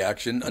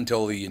overreaction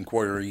until the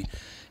inquiry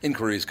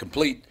is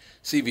complete.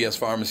 CVS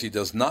Pharmacy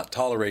does not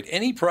tolerate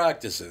any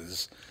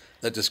practices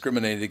that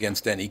discriminate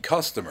against any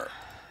customer.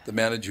 The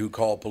manager who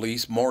called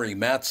police, Maury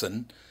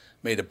Matson,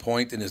 made a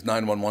point in his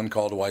 911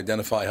 call to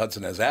identify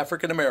Hudson as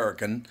African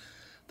American.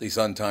 The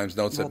Sun-Times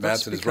notes that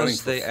Matson is running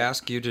for... they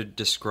ask you to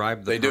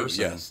describe the person. They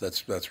do, yes,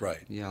 that's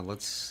right. Yeah,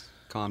 let's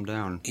calm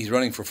down. He's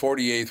running for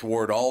 48th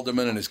Ward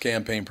Alderman, and his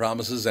campaign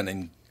promises an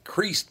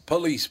increased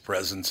police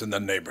presence in the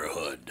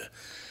neighborhood.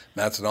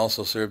 Matson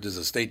also served as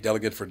a state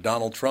delegate for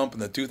Donald Trump in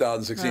the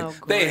 2016. Oh,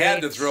 they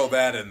had to throw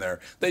that in there.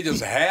 They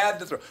just had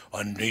to throw...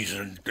 And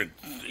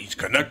he's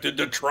connected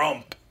to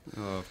Trump.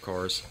 Oh, of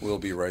course. We'll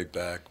be right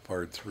back.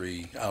 Part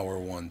 3, Hour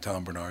 1,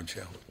 Tom Bernard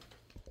Show.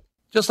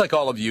 Just like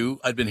all of you,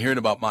 I'd been hearing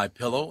about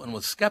MyPillow and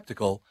was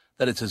skeptical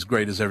that it's as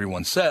great as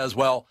everyone says.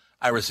 Well,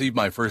 I received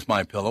my first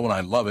MyPillow, and I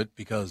love it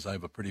because I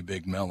have a pretty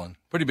big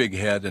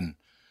head, and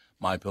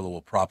MyPillow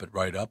will prop it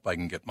right up. I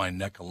can get my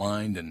neck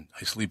aligned, and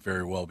I sleep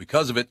very well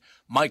because of it.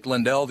 Mike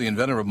Lindell, the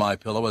inventor of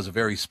MyPillow, has a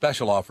very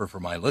special offer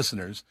for my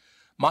listeners.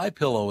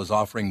 MyPillow is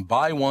offering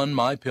buy one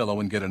MyPillow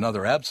and get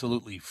another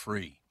absolutely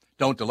free.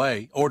 Don't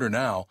delay. Order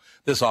now.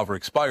 This offer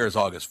expires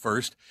August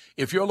 1st.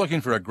 If you're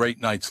looking for a great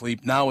night's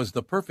sleep, now is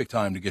the perfect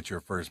time to get your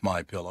first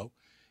MyPillow.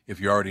 If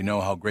you already know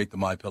how great the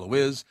MyPillow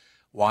is,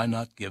 why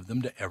not give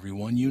them to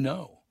everyone you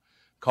know?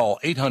 Call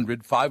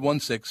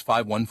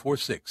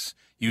 800-516-5146.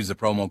 Use the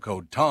promo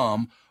code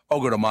TOM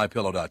or go to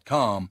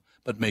MyPillow.com,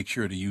 but make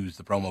sure to use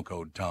the promo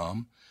code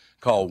TOM.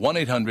 Call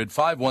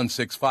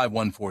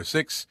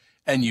 1-800-516-5146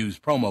 and use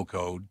promo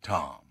code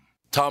TOM.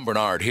 Tom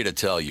Bernard here to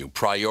tell you,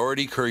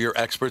 Priority Courier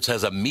Experts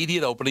has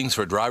immediate openings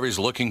for drivers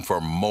looking for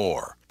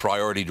more.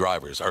 Priority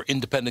drivers are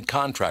independent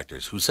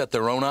contractors who set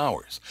their own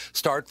hours,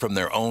 start from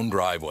their own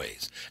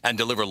driveways, and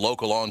deliver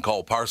local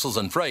on-call parcels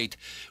and freight,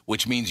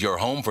 which means you're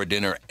home for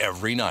dinner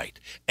every night,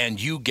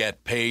 and you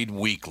get paid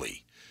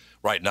weekly.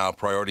 Right now,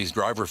 Priority's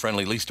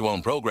driver-friendly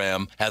lease-to-own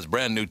program has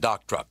brand-new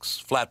dock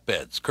trucks,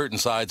 flatbeds, curtain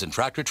sides, and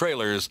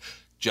tractor-trailers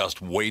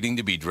just waiting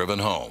to be driven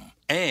home.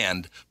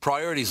 And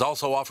Priority's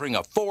also offering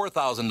a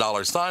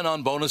 $4,000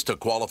 sign-on bonus to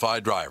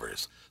qualified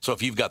drivers. So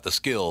if you've got the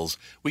skills,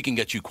 we can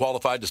get you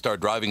qualified to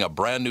start driving a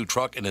brand new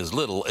truck in as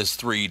little as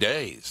 3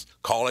 days.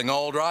 Calling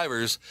all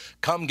drivers,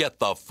 come get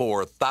the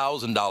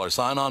 $4,000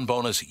 sign-on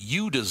bonus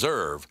you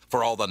deserve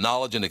for all the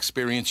knowledge and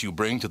experience you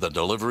bring to the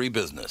delivery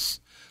business.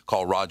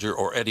 Call Roger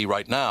or Eddie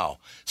right now,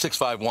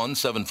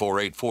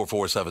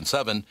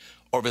 651-748-4477,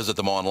 or visit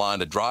them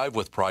online at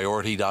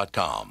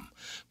drivewithpriority.com.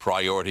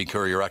 Priority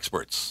Courier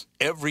Experts.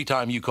 Every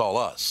time you call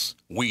us,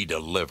 we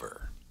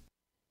deliver.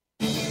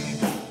 For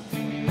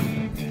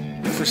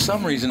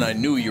some reason, I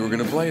knew you were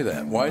going to play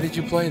that. Why did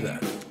you play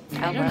that?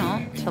 I don't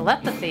know.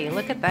 Telepathy.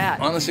 Look at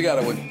that. Honestly,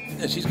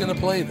 she's going to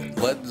play that.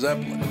 Led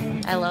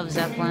Zeppelin. I love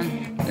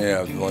Zeppelin.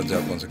 Yeah, Led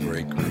Zeppelin's a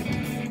great group.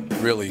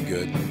 Really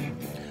good.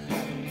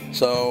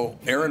 So,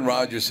 Aaron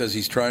Rodgers says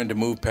he's trying to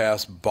move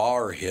past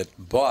Barr hit,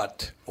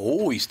 but,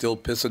 he's still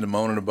pissing and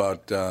moaning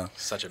about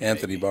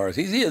Anthony Barr.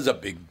 He is a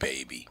big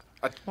baby.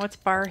 What's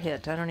Barr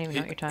hit? I don't even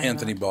know what you're talking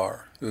Anthony about.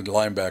 Barr, the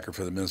linebacker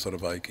for the Minnesota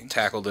Vikings.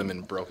 Tackled him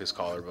and broke his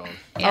collarbone.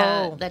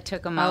 Yeah, that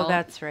took him out. Oh,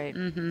 that's right.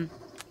 Mm-hmm.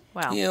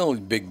 Wow.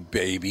 Big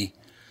baby.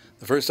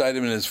 The first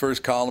item in his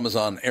first column is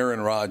on Aaron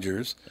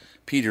Rodgers.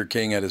 Peter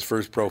King had his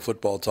first Pro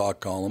Football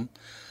Talk column.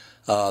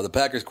 The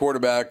Packers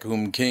quarterback,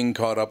 whom King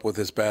caught up with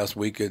this past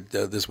week at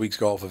this week's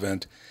golf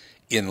event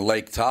in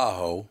Lake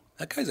Tahoe.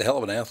 That guy's a hell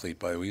of an athlete,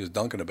 by the way. He was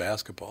dunking a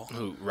basketball.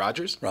 Who,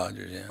 Rodgers?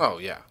 Rodgers, yeah. Oh,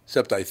 yeah.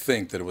 Except I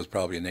think that it was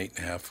probably an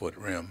 8.5-foot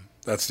rim.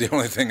 That's the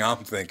only thing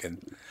I'm thinking.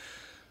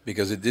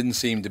 Because it didn't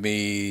seem to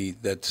me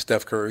that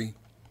Steph Curry,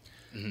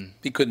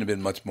 he couldn't have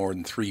been much more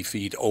than 3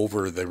 feet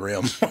over the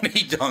rim when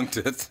he dunked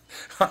it.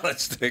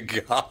 Honest to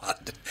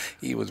God.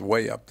 He was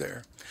way up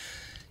there.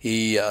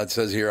 It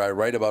says here, I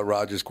write about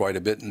Rodgers quite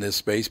a bit in this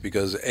space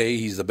because, A,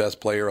 he's the best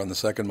player on the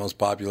second most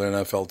popular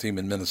NFL team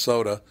in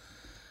Minnesota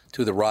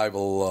to the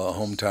rival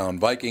hometown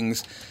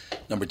Vikings.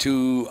 Number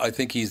 2, I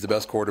think he's the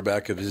best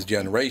quarterback of his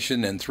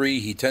generation. And 3,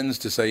 he tends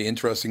to say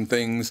interesting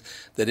things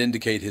that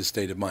indicate his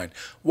state of mind.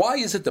 Why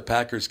is it the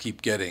Packers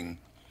keep getting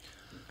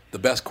the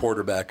best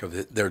quarterback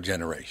of their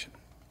generation?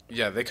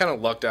 Yeah, they kind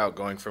of lucked out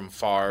going from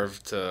Favre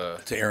to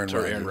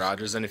Aaron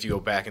Rodgers. And if you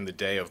go back in the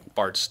day of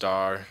Bart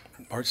Starr.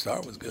 Bart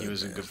Starr was good. He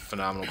was a good,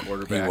 phenomenal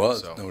quarterback. He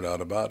was, no doubt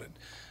about it.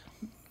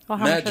 Well,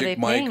 how much are they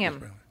paying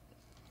him?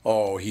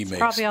 He makes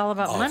probably all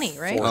about money,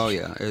 right? Oh,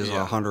 yeah. It is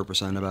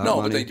 100% about money.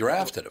 No, but they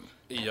drafted him.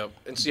 Yep.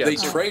 They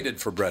traded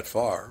for Brett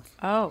Favre.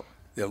 Oh.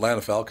 The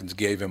Atlanta Falcons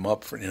gave him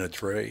up in a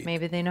trade.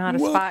 Maybe they know how to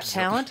spot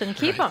talent and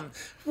keep him.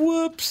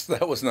 Whoops.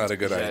 That was not a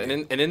good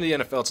idea. And in the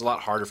NFL, it's a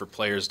lot harder for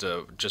players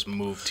to just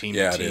move team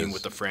to team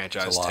with the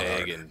franchise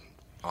tag and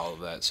all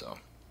of that. So,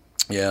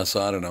 Yeah,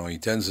 so I don't know. He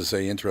tends to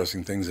say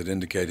interesting things that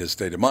indicate his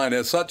state of mind.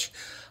 As such,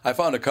 I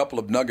found a couple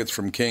of nuggets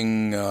from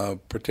King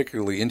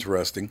particularly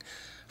interesting.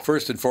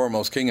 First and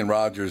foremost, King and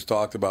Rogers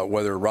talked about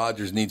whether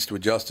Rogers needs to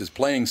adjust his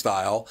playing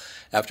style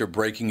after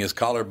breaking his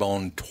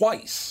collarbone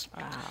twice.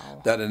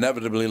 Wow. That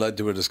inevitably led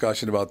to a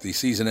discussion about the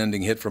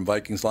season-ending hit from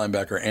Vikings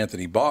linebacker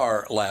Anthony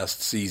Barr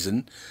last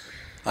season.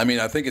 I mean,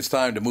 I think it's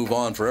time to move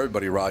on for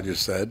everybody, Rogers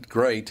said.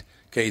 Great.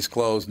 Case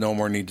closed. No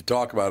more need to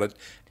talk about it.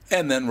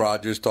 And then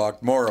Rogers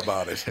talked more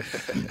about it.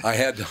 I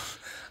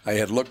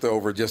had looked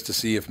over just to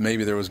see if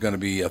maybe there was going to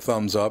be a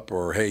thumbs up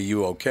or, hey,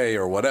 you okay,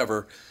 or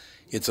whatever.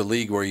 It's a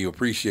league where you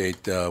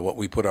appreciate what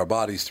we put our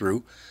bodies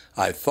through.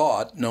 I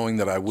thought, knowing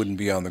that I wouldn't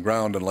be on the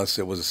ground unless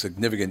it was a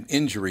significant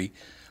injury,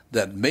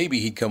 that maybe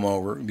he'd come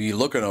over, be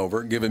looking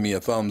over, giving me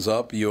a thumbs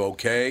up, you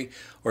okay,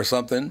 or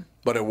something.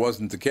 But it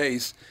wasn't the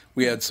case.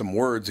 We had some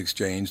words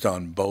exchanged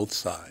on both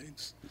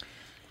sides.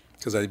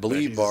 Because I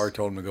believe Barr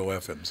told him to go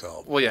F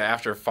himself. Well, yeah,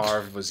 after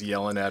Favre was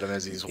yelling at him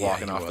as he's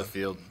walking off the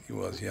field. He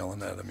was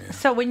yelling at him, yeah.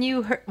 So when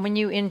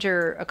you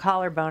injure a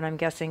collarbone, I'm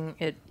guessing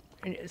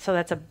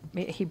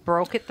he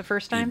broke it the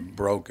first time? He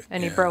broke it,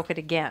 And he broke it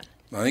again.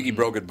 I think he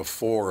broke it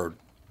before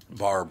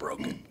Barr broke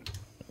it.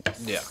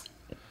 Yeah.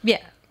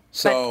 Yeah.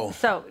 So,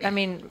 I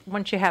mean,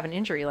 once you have an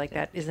injury like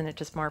that, isn't it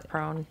just more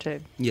prone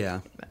to...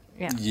 Yeah.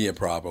 Yeah,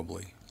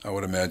 probably. I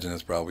would imagine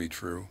that's probably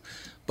true.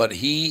 But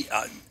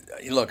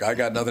look, I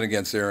got nothing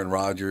against Aaron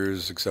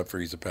Rodgers except for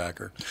he's a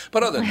Packer.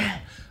 But other than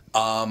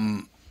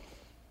that,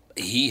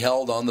 he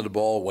held onto the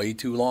ball way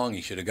too long.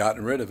 He should have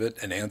gotten rid of it,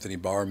 and Anthony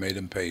Barr made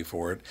him pay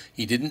for it.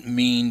 He didn't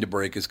mean to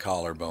break his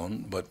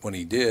collarbone, but when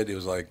he did, it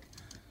was like,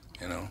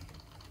 Yeah,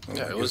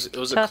 it was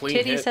a tough clean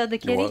titty, hit. said the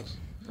kitty. It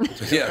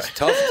was. Yes,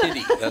 tough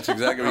titty. That's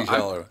exactly what he's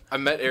telling her. I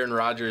met Aaron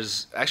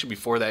Rodgers actually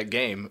before that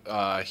game.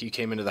 He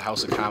came into the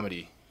House of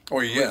Comedy. Oh,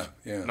 yeah.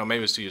 No, maybe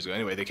it was 2 years ago.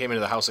 Anyway, they came into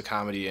the House of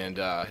Comedy, and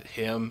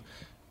him,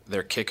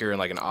 their kicker, and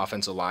like an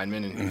offensive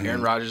lineman, and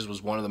Aaron Rodgers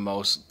was one of the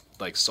most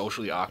like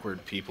socially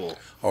awkward people.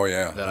 Oh,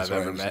 yeah, that I've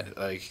ever met.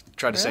 Like,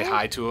 tried to say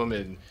hi to him,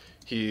 and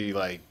he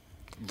like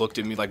looked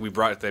at me like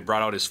they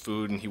brought out his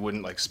food, and he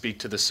wouldn't like speak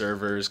to the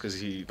servers because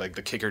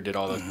the kicker did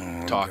all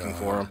the talking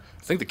for him.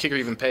 I think the kicker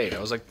even paid. I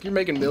was like, you're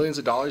making millions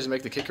of dollars to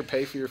make the kicker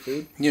pay for your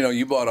food? You know,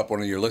 you brought up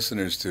one of your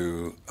listeners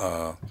to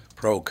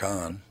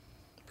pro-con,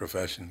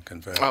 profession,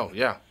 confession. Oh,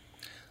 yeah.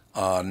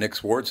 Nick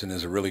Swardson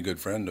is a really good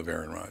friend of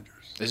Aaron Rodgers.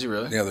 Is he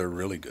really? Yeah, they're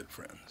really good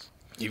friends.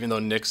 Even though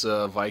Nick's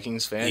a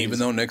Vikings fan? Even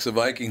though Nick's a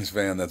Vikings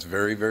fan, that's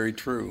very, very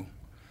true.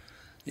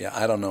 Yeah,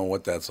 I don't know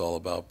what that's all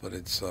about, but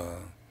it's,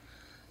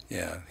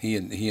 he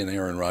and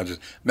Aaron Rodgers.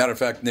 Matter of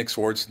fact, Nick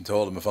Swardson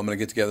told him, if I'm going to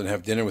get together and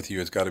have dinner with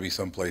you, it's got to be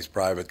someplace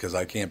private because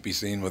I can't be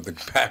seen with the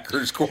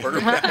Packers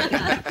quarterback.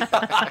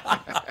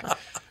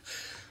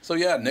 So,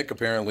 yeah, Nick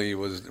apparently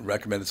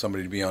recommended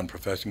somebody to be on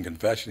Profession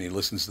Confession. He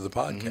listens to the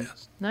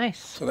podcast. Nice.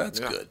 So that's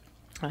good.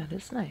 That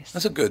is nice.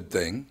 That's a good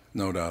thing,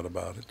 no doubt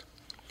about it.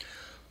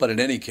 But in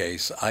any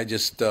case, I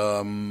just,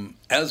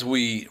 as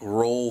we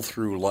roll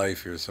through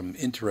life, here's some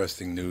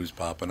interesting news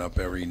popping up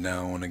every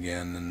now and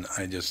again. And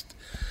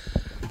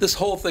this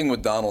whole thing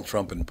with Donald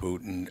Trump and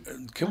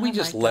Putin, can we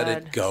just let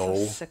it go? I'm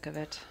so sick of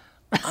it.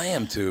 I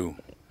am too.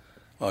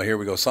 Oh, here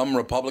we go. Some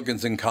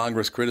Republicans in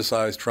Congress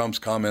criticized Trump's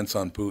comments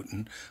on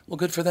Putin. Well,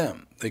 good for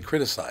them. They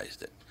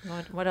criticized it.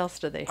 What else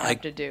do they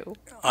have to do?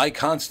 I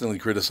constantly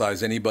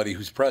criticize anybody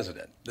who's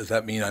president. Does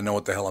that mean I know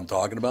what the hell I'm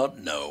talking about?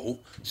 No.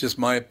 It's just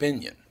my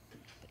opinion.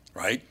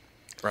 Right?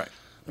 Right.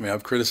 I mean,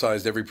 I've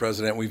criticized every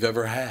president we've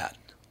ever had.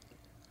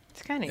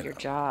 It's kind of your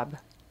job.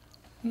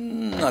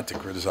 Not to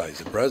criticize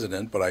the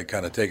president, but I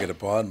kind of take it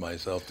upon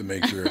myself to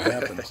make sure it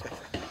happens.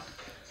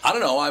 I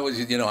don't know.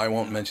 I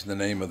won't mention the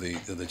name of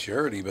the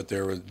charity, but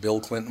Bill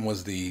Clinton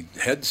was the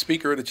head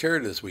speaker at a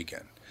charity this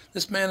weekend.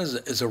 This man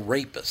is a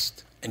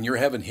rapist, and you're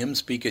having him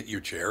speak at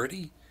your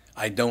charity?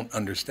 I don't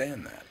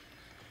understand that.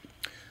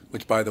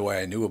 Which, by the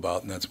way, I knew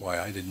about, and that's why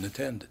I didn't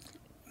attend it.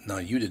 Now,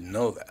 you didn't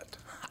know that.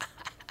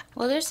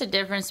 Well, there's a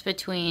difference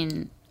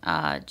between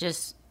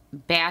just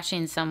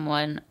bashing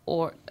someone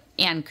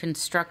and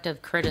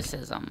constructive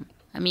criticism.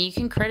 I mean, you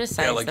can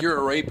criticize. Yeah, like you're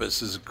a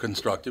rapist is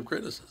constructive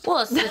criticism.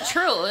 Well, it's the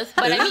truth,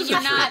 but I mean,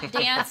 you're not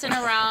dancing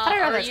around,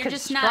 or you're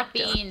just not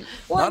being.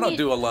 Well, I don't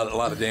do a lot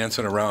of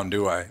dancing around,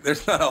 do I?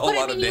 There's not a whole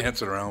lot of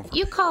dancing around.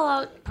 You call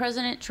out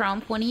President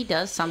Trump when he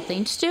does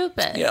something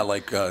stupid. Yeah,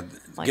 like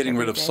getting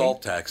rid of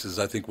salt taxes,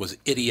 I think, was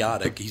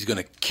idiotic. He's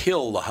going to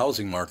kill the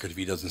housing market if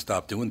he doesn't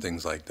stop doing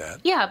things like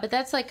that. Yeah, but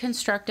that's like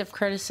constructive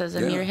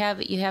criticism. Yeah.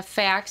 You have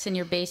facts, and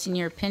you're basing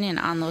your opinion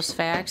on those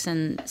facts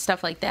and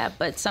stuff like that.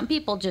 But some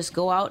people just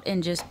go out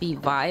and just be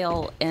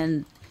vile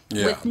and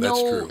with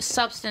no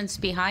substance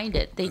behind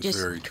it. They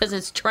just because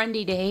it's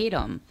trendy to hate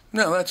them.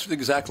 No, that's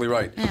exactly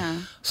right.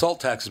 Yeah. Salt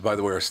taxes, by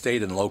the way, are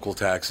state and local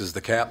taxes. The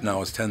cap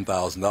now is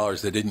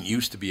 $10,000. There didn't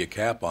used to be a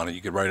cap on it.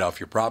 You could write off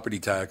your property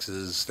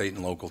taxes, state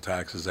and local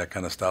taxes, that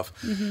kind of stuff.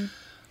 Mm-hmm.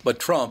 But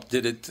Trump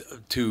did it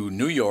to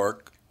New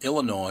York,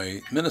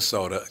 Illinois,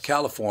 Minnesota,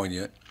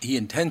 California. He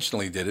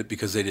intentionally did it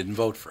because they didn't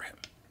vote for him.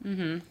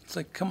 It's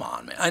like, come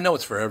on, man. I know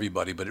it's for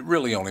everybody, but it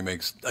really only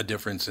makes a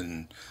difference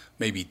in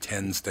maybe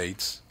 10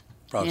 states,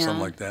 probably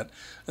something like that.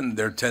 And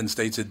there are 10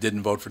 states that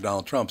didn't vote for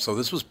Donald Trump. So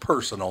this was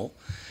personal,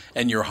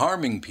 and you're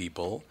harming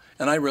people,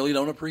 and I really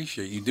don't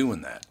appreciate you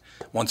doing that.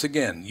 Once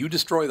again, you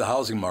destroy the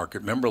housing market.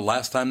 Remember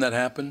last time that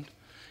happened?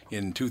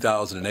 In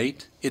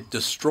 2008, it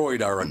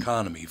destroyed our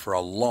economy for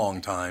a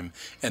long time,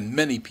 and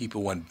many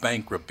people went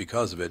bankrupt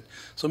because of it.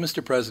 So,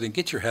 Mr. President,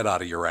 get your head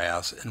out of your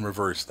ass and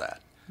reverse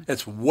that.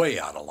 It's way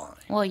out of line.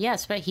 Well,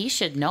 yes, but he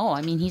should know.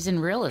 I mean, he's in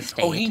real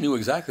estate. Oh, he knew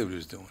exactly what he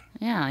was doing.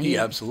 Yeah. He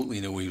absolutely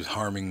knew he was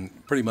harming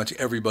pretty much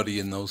everybody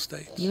in those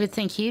states. You would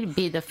think he'd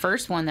be the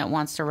first one that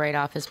wants to write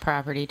off his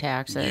property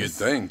taxes. You'd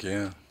think,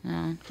 yeah.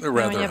 They're When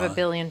rather you have high. $1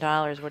 billion,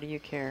 what do you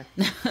care?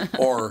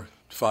 Or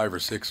 $5 or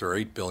 $6 or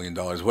 $8 billion,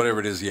 whatever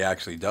it is he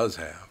actually does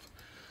have.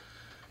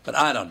 But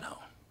I don't know.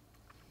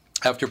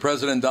 After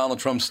President Donald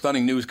Trump's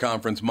stunning news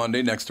conference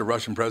Monday next to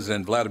Russian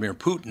President Vladimir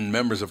Putin,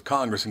 members of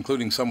Congress,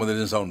 including some within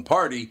his own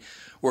party,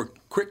 were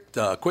quick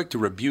to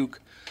rebuke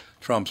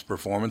Trump's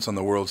performance on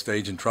the world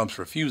stage and Trump's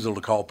refusal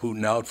to call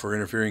Putin out for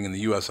interfering in the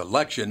U.S.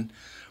 election.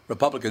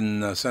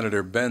 Republican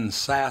Senator Ben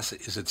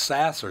Sasse, is it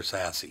Sass or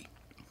Sassy?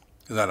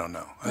 Because I don't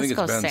know. I think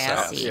it's Ben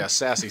Sasse. Yeah,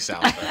 Sassy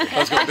sounds better.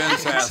 Let's go Ben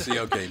Sasse.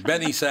 Okay,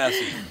 Benny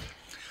Sasse.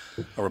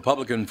 A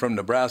Republican from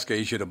Nebraska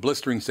issued a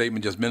blistering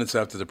statement just minutes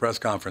after the press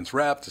conference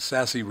wrapped.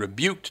 Sasse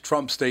rebuked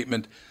Trump's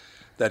statement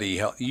that he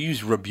held. You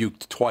used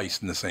rebuked twice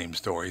in the same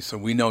story, so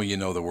we know you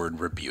know the word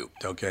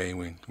rebuked, okay?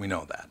 We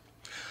know that.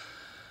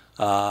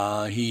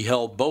 He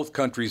held both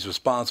countries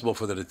responsible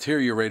for the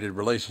deteriorated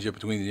relationship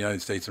between the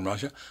United States and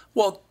Russia.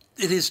 Well,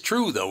 it is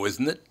true, though,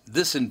 isn't it?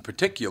 This in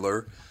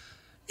particular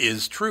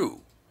is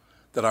true,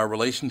 that our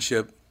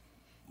relationship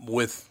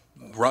with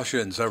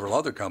Russia and several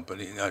other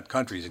countries,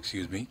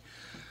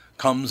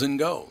 comes and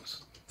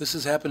goes. This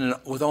has happened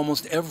with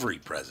almost every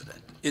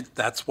president.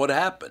 That's what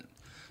happened.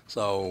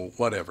 So,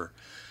 whatever.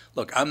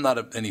 Look, I'm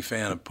not any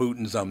fan of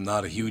Putin's. I'm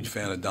not a huge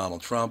fan of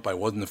Donald Trump. I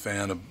wasn't a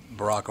fan of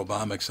Barack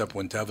Obama, except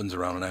when Tevin's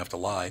around and I have to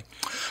lie.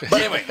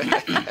 But anyway,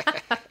 I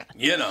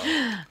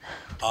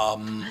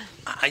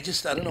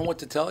don't know what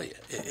to tell you.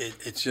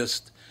 It's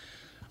just,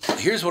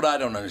 here's what I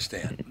don't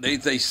understand.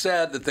 They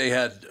said that they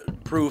had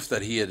proof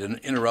that he had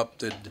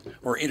interfered,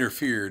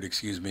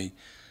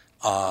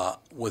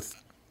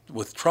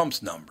 with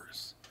Trump's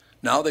numbers.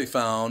 Now they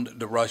found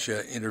that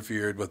Russia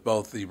interfered with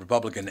both the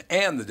Republican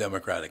and the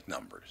Democratic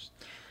numbers.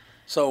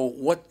 So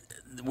we're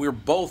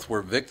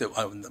victim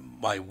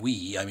by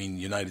I mean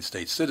United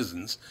States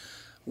citizens,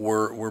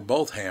 were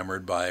both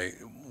hammered by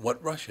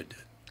what Russia did.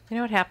 You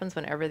know what happens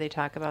whenever they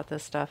talk about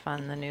this stuff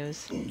on the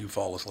news? You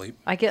fall asleep.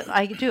 I get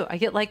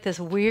like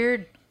this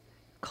weird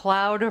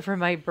cloud over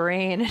my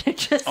brain, and it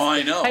just. Oh,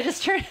 I know. I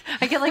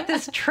get like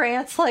this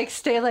trance, like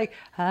stay, like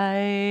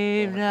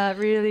I'm not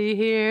really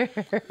here.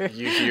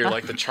 You hear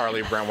like the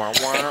Charlie Brown.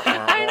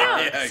 I know.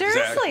 Yeah,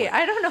 seriously, exactly.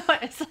 I don't know.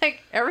 It's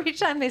like every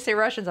time they say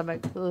Russians, I'm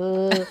like,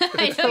 ugh.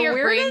 I know your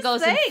brain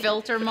goes in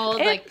filter mode.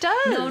 It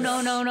does.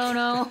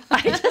 No.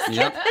 I just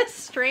get this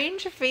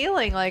strange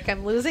feeling like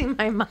I'm losing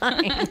my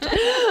mind.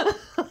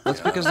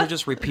 That's because they're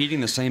just repeating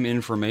the same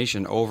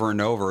information over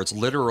and over. It's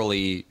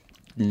literally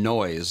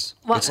noise.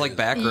 Well, it's like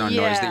background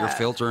noise that you're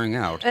filtering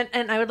out.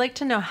 And I would like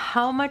to know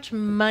how much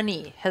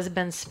money has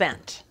been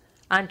spent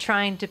on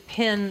trying to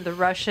pin the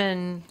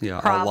Russian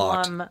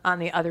problem on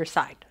the other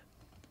side.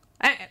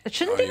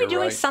 Shouldn't they be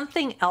doing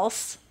something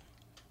else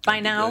by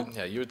now?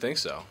 Yeah, you would think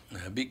so.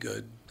 That'd be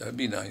good. That'd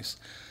be nice.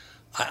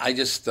 I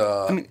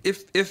mean,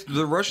 if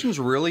the Russians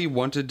really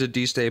wanted to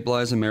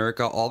destabilize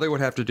America, all they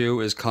would have to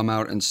do is come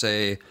out and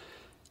say,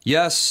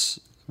 yes,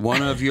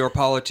 one of your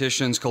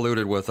politicians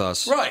colluded with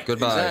us. Right.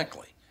 Goodbye.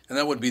 Exactly. And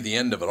that would be the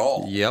end of it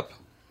all. Yep.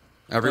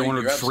 Everyone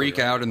would freak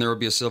out and there would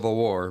be a civil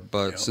war.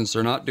 But since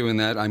they're not doing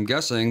that, I'm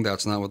guessing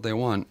that's not what they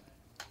want.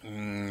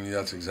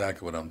 That's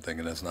exactly what I'm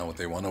thinking. That's not what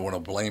they want. I want to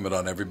blame it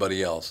on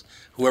everybody else.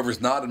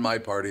 Whoever's not in my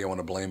party, I want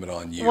to blame it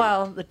on you.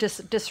 Well, the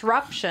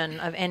disruption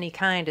of any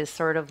kind is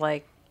sort of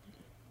like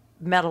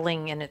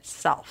meddling in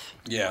itself.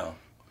 Yeah.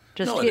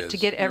 To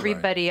get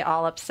everybody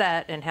all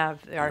upset and have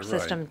our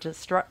system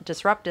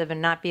disruptive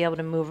and not be able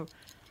to move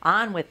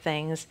on with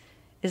things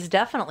is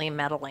definitely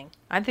meddling.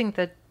 I think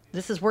that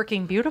this is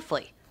working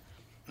beautifully.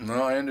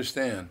 No, I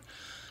understand.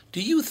 Do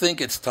you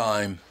think it's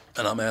time,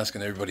 and I'm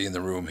asking everybody in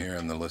the room here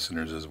and the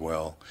listeners as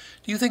well,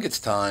 do you think it's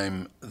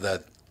time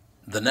that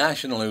the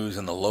national news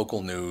and the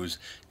local news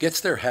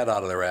gets their head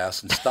out of their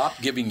ass and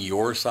stop giving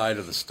your side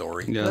of the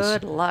story? Yes.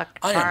 Good luck,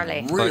 Charlie. I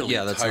am really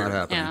that's tired. not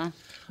happening. Yeah.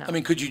 No. I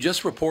mean, could you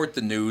just report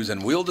the news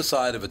and we'll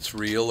decide if it's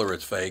real or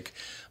it's fake?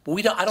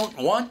 But I don't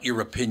want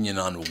your opinion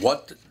on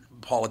what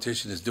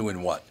politician is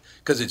doing what,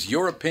 because it's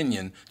your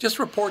opinion. Just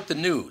report the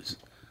news,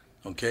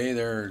 okay?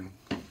 They're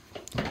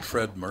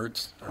Fred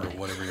Mertz or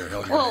whatever your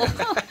hell you're doing.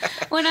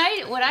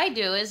 What I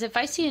do is if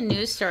I see a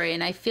news story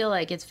and I feel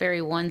like it's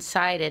very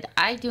one-sided,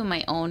 I do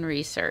my own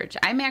research.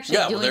 I'm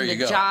actually doing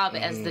the job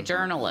as the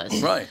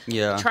journalist, right?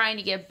 Yeah, trying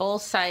to get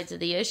both sides of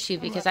the issue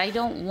because I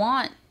don't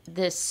want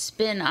this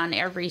spin on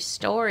every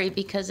story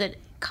because it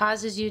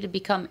causes you to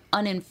become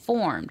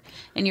uninformed,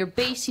 and you're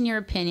basing your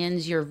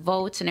opinions, your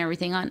votes, and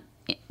everything on,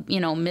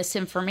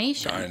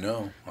 misinformation. I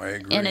know. I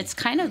agree. And it's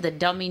kind of the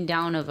dumbing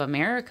down of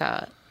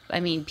America.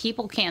 I mean,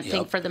 people can't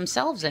think for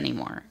themselves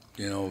anymore.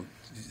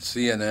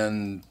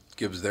 CNN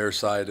gives their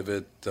side of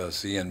it,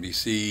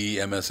 CNBC,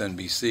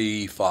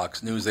 MSNBC,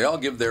 Fox News. They all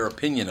give their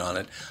opinion on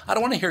it. I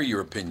don't want to hear your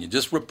opinion.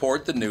 Just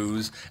report the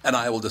news, and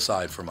I will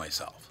decide for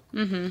myself.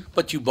 Mm-hmm.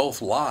 But you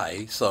both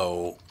lie,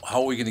 so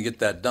how are we going to get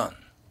that done?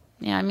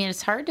 Yeah, I mean,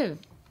 it's hard to,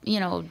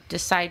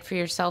 decide for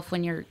yourself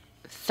when you're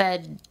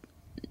fed,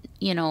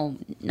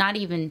 not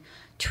even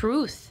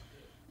truth.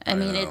 I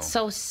mean, it's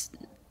so...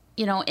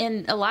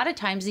 and a lot of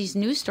times these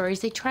news stories,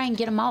 they try and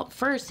get them out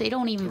first. They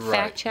don't even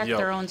fact check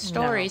their own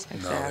stories. No,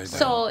 exactly.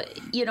 So,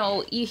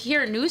 you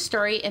hear a news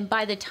story, and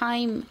by the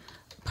time,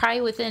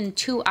 probably within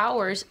 2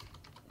 hours,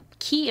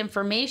 key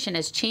information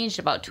has changed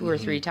about 2 or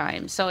 3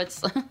 times. So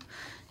it's,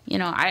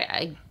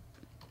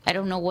 I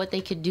don't know what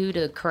they could do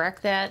to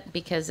correct that,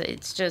 because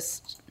it's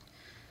just,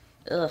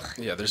 ugh.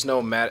 Yeah, there's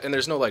no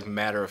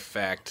matter of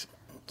fact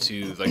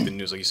to the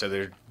news, like you said.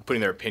 They're putting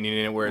their opinion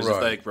in it, whereas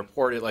if they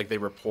report it like they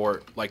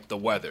report the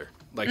weather,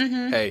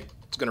 hey,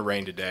 it's going to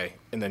rain today,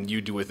 and then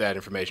you do with that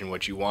information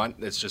what you want.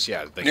 It's just you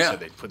said,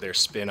 they put their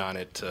spin on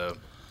it to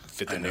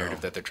fit the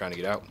narrative that they're trying to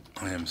get out.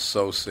 I am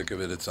so sick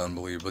of it. It's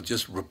unbelievable.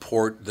 Just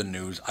report the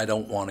news. I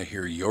don't want to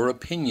hear your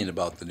opinion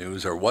about the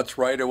news or what's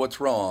right or what's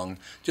wrong.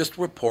 Just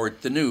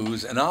report the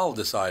news, and I'll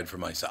decide for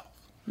myself.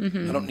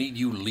 Mm-hmm. I don't need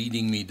you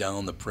leading me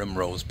down the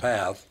primrose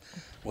path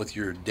with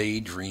your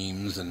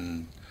daydreams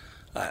and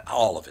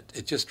all of it.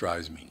 It just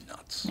drives me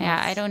nuts.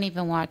 Yeah, I don't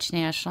even watch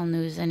national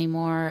news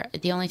anymore.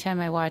 The only time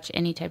I watch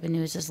any type of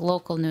news is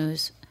local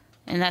news,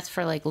 and that's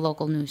for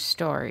local news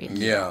stories.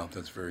 Yeah,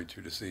 that's very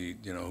true. To see,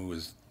 who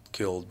was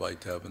killed by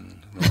Tevin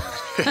in the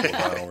last couple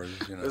of hours.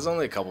 There's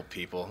only a couple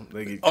people.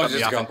 They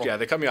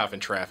cut me off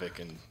in traffic,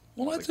 and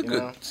well, that's a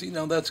good. See,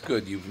 now that's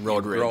good. You've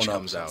road rage grown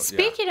comes up. out.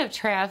 Speaking of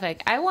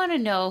traffic, I want to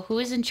know who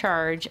is in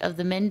charge of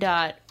the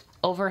MnDOT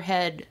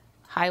overhead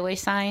highway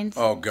signs.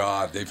 Oh,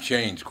 God, they've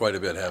changed quite a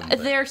bit, haven't they?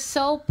 They're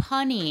so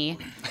punny.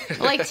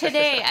 Like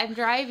today, I'm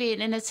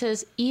driving, and it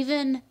says,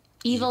 even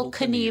Evel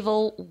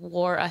Knievel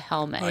wore a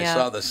helmet. I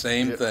saw the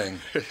same thing.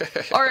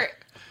 Or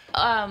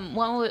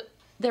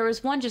there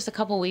was one just a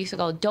couple weeks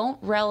ago, don't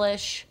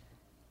relish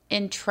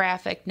in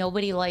traffic.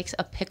 Nobody likes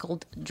a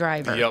pickled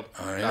driver. Yep.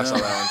 I saw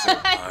that one,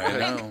 too. I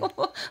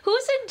know.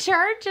 Who's in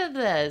charge of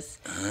this?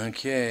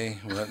 Okay.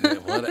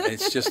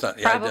 It's just not...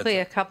 Probably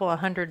a couple of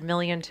 $100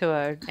 million to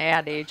an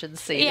ad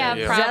agency.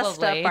 Yeah, probably.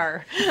 Zest up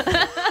our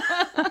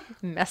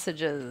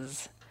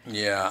messages.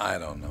 Yeah, I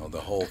don't know. The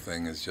whole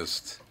thing is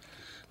just...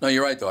 No,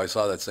 you're right, though. I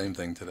saw that same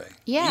thing today.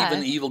 Yeah.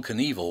 Even Evel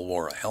Knievel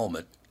wore a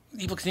helmet.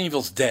 Evel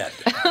Knievel's dead.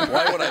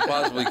 Why would I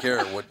possibly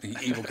care what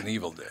Evel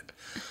Knievel did?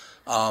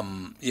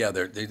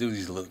 They do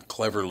these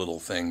clever little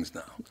things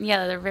now.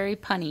 Yeah, they're very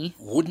punny.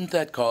 Wouldn't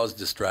that cause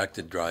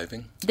distracted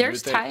driving?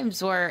 There's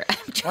times where I'm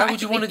driving. Why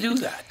would you want to do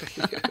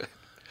that?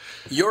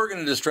 You're going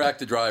to distract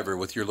the driver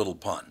with your little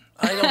pun.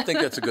 I don't think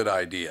that's a good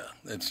idea.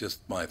 It's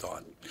just my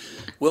thought.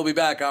 We'll be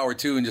back hour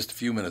 2 in just a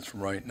few minutes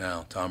from right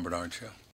now. Tom Bernard Show.